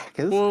us as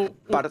backers,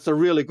 but it's a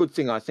really good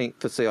thing, I think,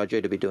 for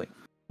CIG to be doing.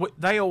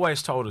 They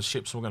always told us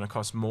ships were going to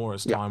cost more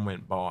as time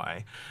went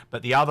by.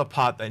 But the other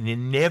part that they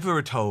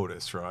never told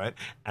us, right,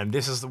 and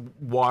this is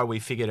why we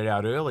figured it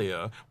out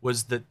earlier,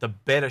 was that the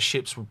better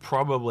ships would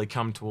probably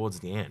come towards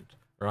the end,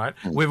 right?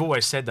 We've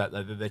always said that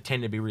they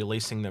tend to be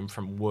releasing them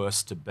from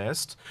worst to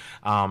best,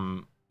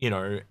 and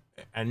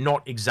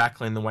not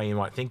exactly in the way you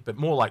might think, but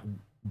more like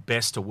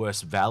best to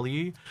worst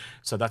value.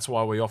 So that's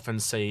why we often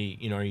see,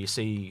 you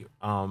see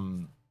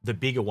the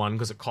bigger one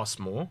because it costs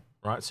more,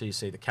 right? So you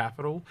see the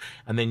capital,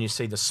 and then you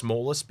see the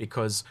smallest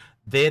because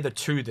they're the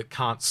 2 that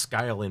can't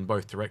scale in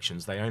both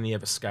directions. They only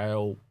ever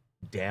scale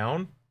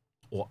down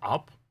or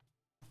up.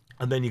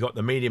 And then you got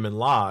the medium and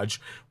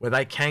large where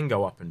they can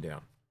go up and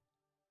down.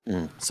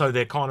 So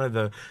they're kind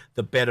of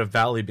the better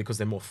value because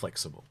they're more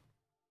flexible.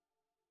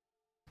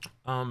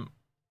 All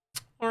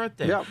right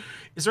then.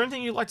 Is there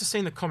anything you'd like to see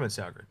in the comments,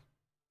 Algared?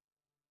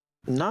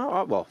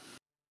 No, well,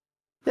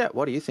 yeah.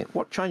 What do you think?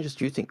 What changes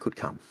do you think could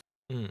come?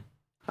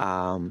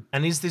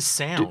 And is this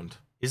sound?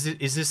 Is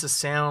this a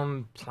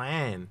sound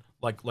plan?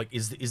 Like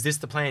is this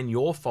the plan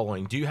you're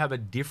following? Do you have a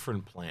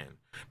different plan?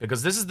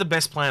 Because this is the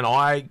best plan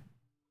I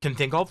can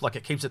think of. Like,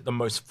 it keeps it the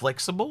most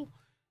flexible,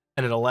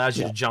 and it allows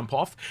you to jump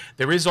off.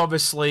 There is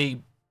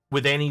obviously,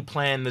 with any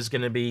plan, there's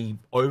going to be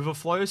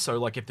overflow. So,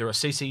 like, if there are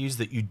CCUs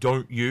that you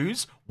don't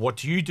use, what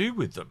do you do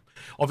with them?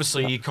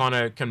 Obviously, you kind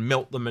of can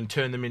melt them and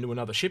turn them into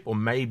another ship, or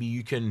maybe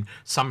you can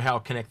somehow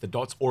connect the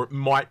dots, or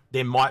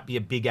there might be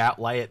a big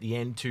outlay at the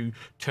end to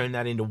turn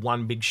that into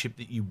one big ship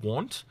that you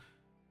want.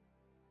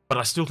 But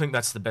I still think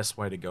that's the best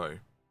way to go.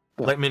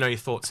 Let me know your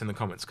thoughts in the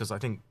comments, because I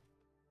think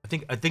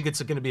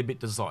it's going to be a bit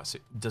decisive.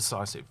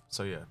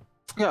 So yeah.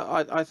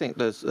 Yeah, I think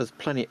there's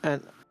plenty,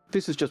 and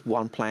this is just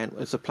one plan.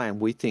 It's a plan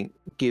we think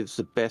gives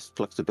the best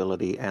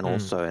flexibility and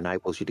also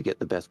enables you to get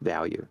the best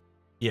value.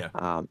 Yeah.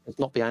 It's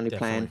not the only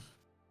plan.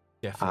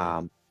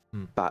 Definitely.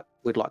 But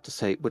we'd like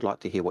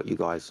to hear what you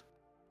guys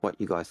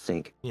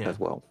think as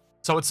well.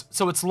 So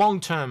it's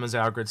long term, as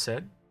Algared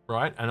said,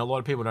 right? And a lot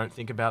of people don't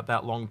think about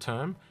that long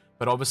term.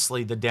 But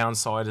obviously the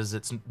downside is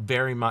it's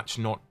very much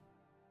not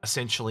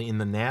essentially in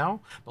the now.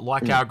 But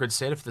like Algared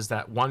said, if there's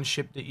that one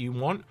ship that you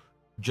want,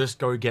 just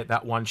go get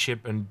that one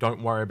ship and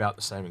don't worry about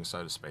the savings,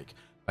 so to speak.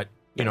 But,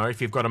 you know,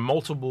 if you've got a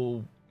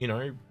multiple,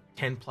 10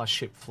 plus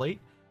ship fleet,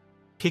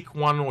 pick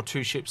 1 or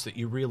 2 ships that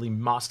you really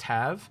must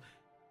have,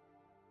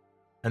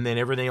 and then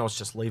everything else,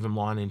 just leave them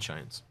lying in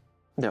chains.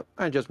 Yep,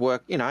 and just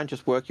work,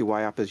 your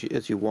way up as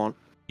you want.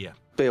 Yeah.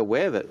 Be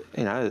aware that,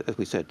 as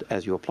we said,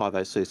 as you apply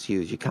those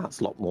CCUs, you can't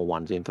slot more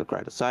ones in for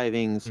greater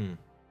savings.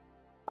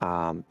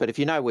 But if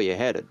you know where you're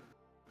headed,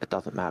 it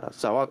doesn't matter.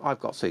 So I've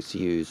got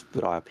CCUs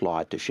that I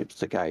applied to ships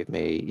that gave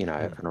me,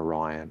 an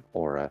Orion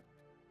or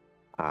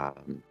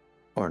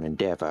an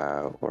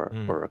Endeavour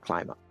or a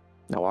Claimer.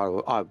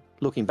 Now, I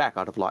looking back,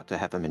 I'd have liked to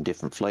have them in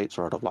different fleets,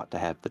 or I'd have liked to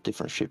have the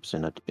different ships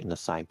in the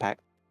same pack.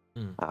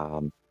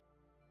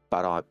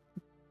 But I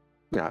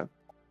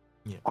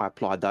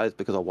applied those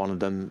because I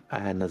wanted them,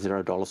 and the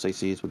 $0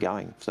 CCUs were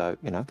going. So,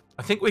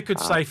 I think we could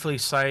safely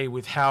say,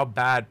 with how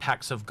bad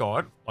packs have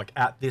got, like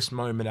at this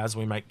moment as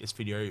we make this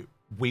video,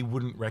 we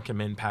wouldn't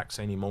recommend packs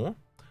anymore.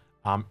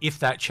 If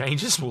that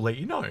changes, we'll let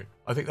you know.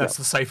 I think that's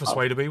the safest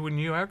way to be,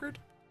 wouldn't you, Algared?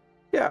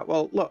 Yeah,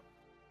 well, look,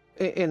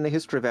 in the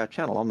history of our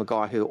channel, I'm the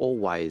guy who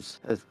always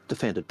has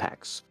defended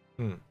packs.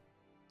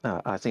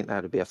 I think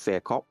that would be a fair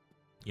cop.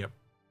 Yep.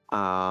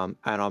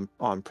 And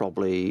I'm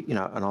probably,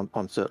 and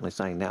I'm certainly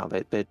saying now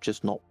that they're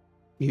just not.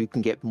 You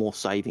can get more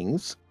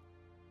savings,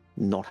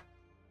 not.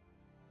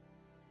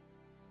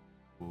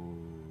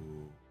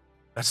 Ooh,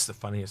 that's the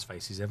funniest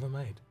face he's ever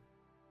made.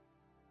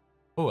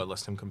 Oh, I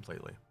lost him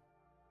completely.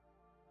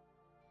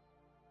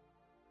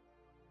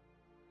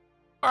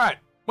 All right.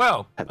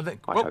 Well, I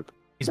think hope.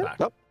 He's back.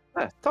 Nope.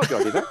 Told you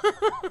I'd do that.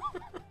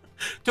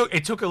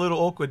 It took a little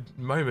awkward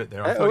moment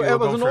there. I thought it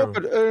was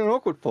an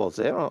awkward pause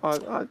there.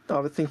 I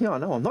was thinking, no,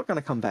 I'm not going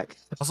to come back.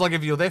 I was like,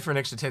 if you're there for an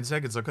extra 10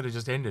 seconds, I could have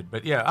just ended.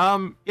 But yeah,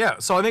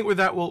 So I think with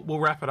that, we'll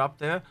wrap it up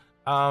there.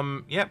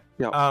 Like,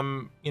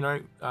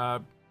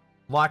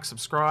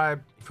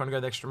 subscribe. If you want to go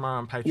the extra mile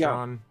on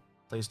Patreon,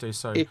 please do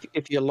so.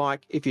 If you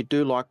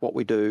do like what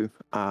we do,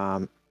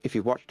 if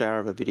you've watched our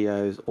other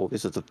videos, or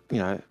this is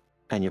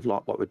and you've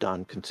liked what we've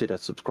done, consider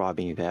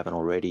subscribing if you haven't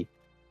already.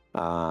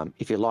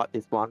 If you like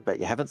this one but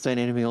you haven't seen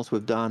anything else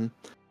we've done,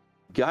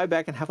 go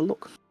back and have a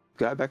look.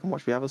 Go back and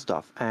watch the other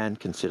stuff and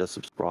consider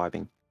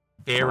subscribing.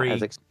 Very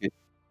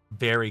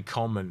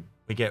common.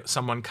 We get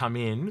someone come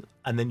in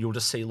and then you'll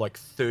just see like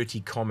 30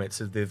 comments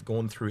as they've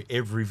gone through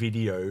every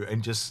video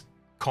and just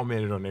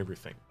commented on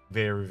everything.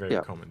 Very, very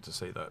common to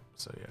see that.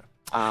 So yeah.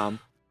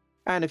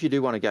 And if you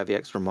do want to go the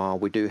extra mile,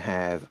 we do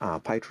have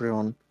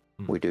Patreon.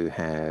 We do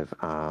have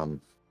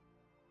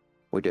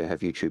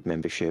YouTube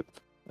membership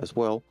as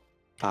well.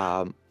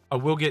 I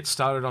will get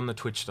started on the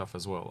Twitch stuff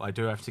as well. I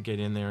do have to get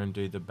in there and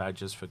do the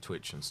badges for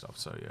Twitch and stuff.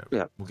 So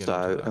yeah. We'll get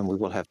into that. And we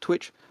will have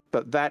Twitch,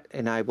 but that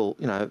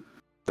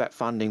that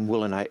funding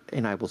will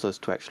enables us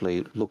to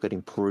actually look at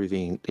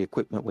improving the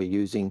equipment we're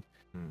using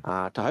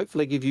to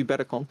hopefully give you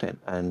better content.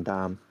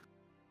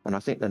 And I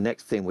think the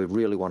next thing we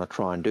really want to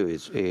try and do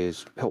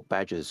is help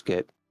Badgers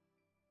get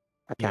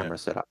a camera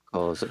set up,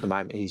 because at the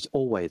moment he's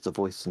always the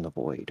voice in the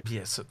void.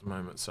 Yes, at the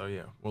moment. So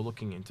yeah, we're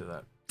looking into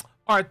that.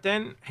 All right,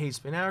 then. He's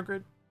been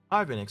Algared.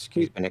 I've been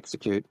Execute. He's been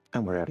Execute,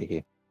 and we're out of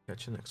here.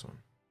 Catch you next one.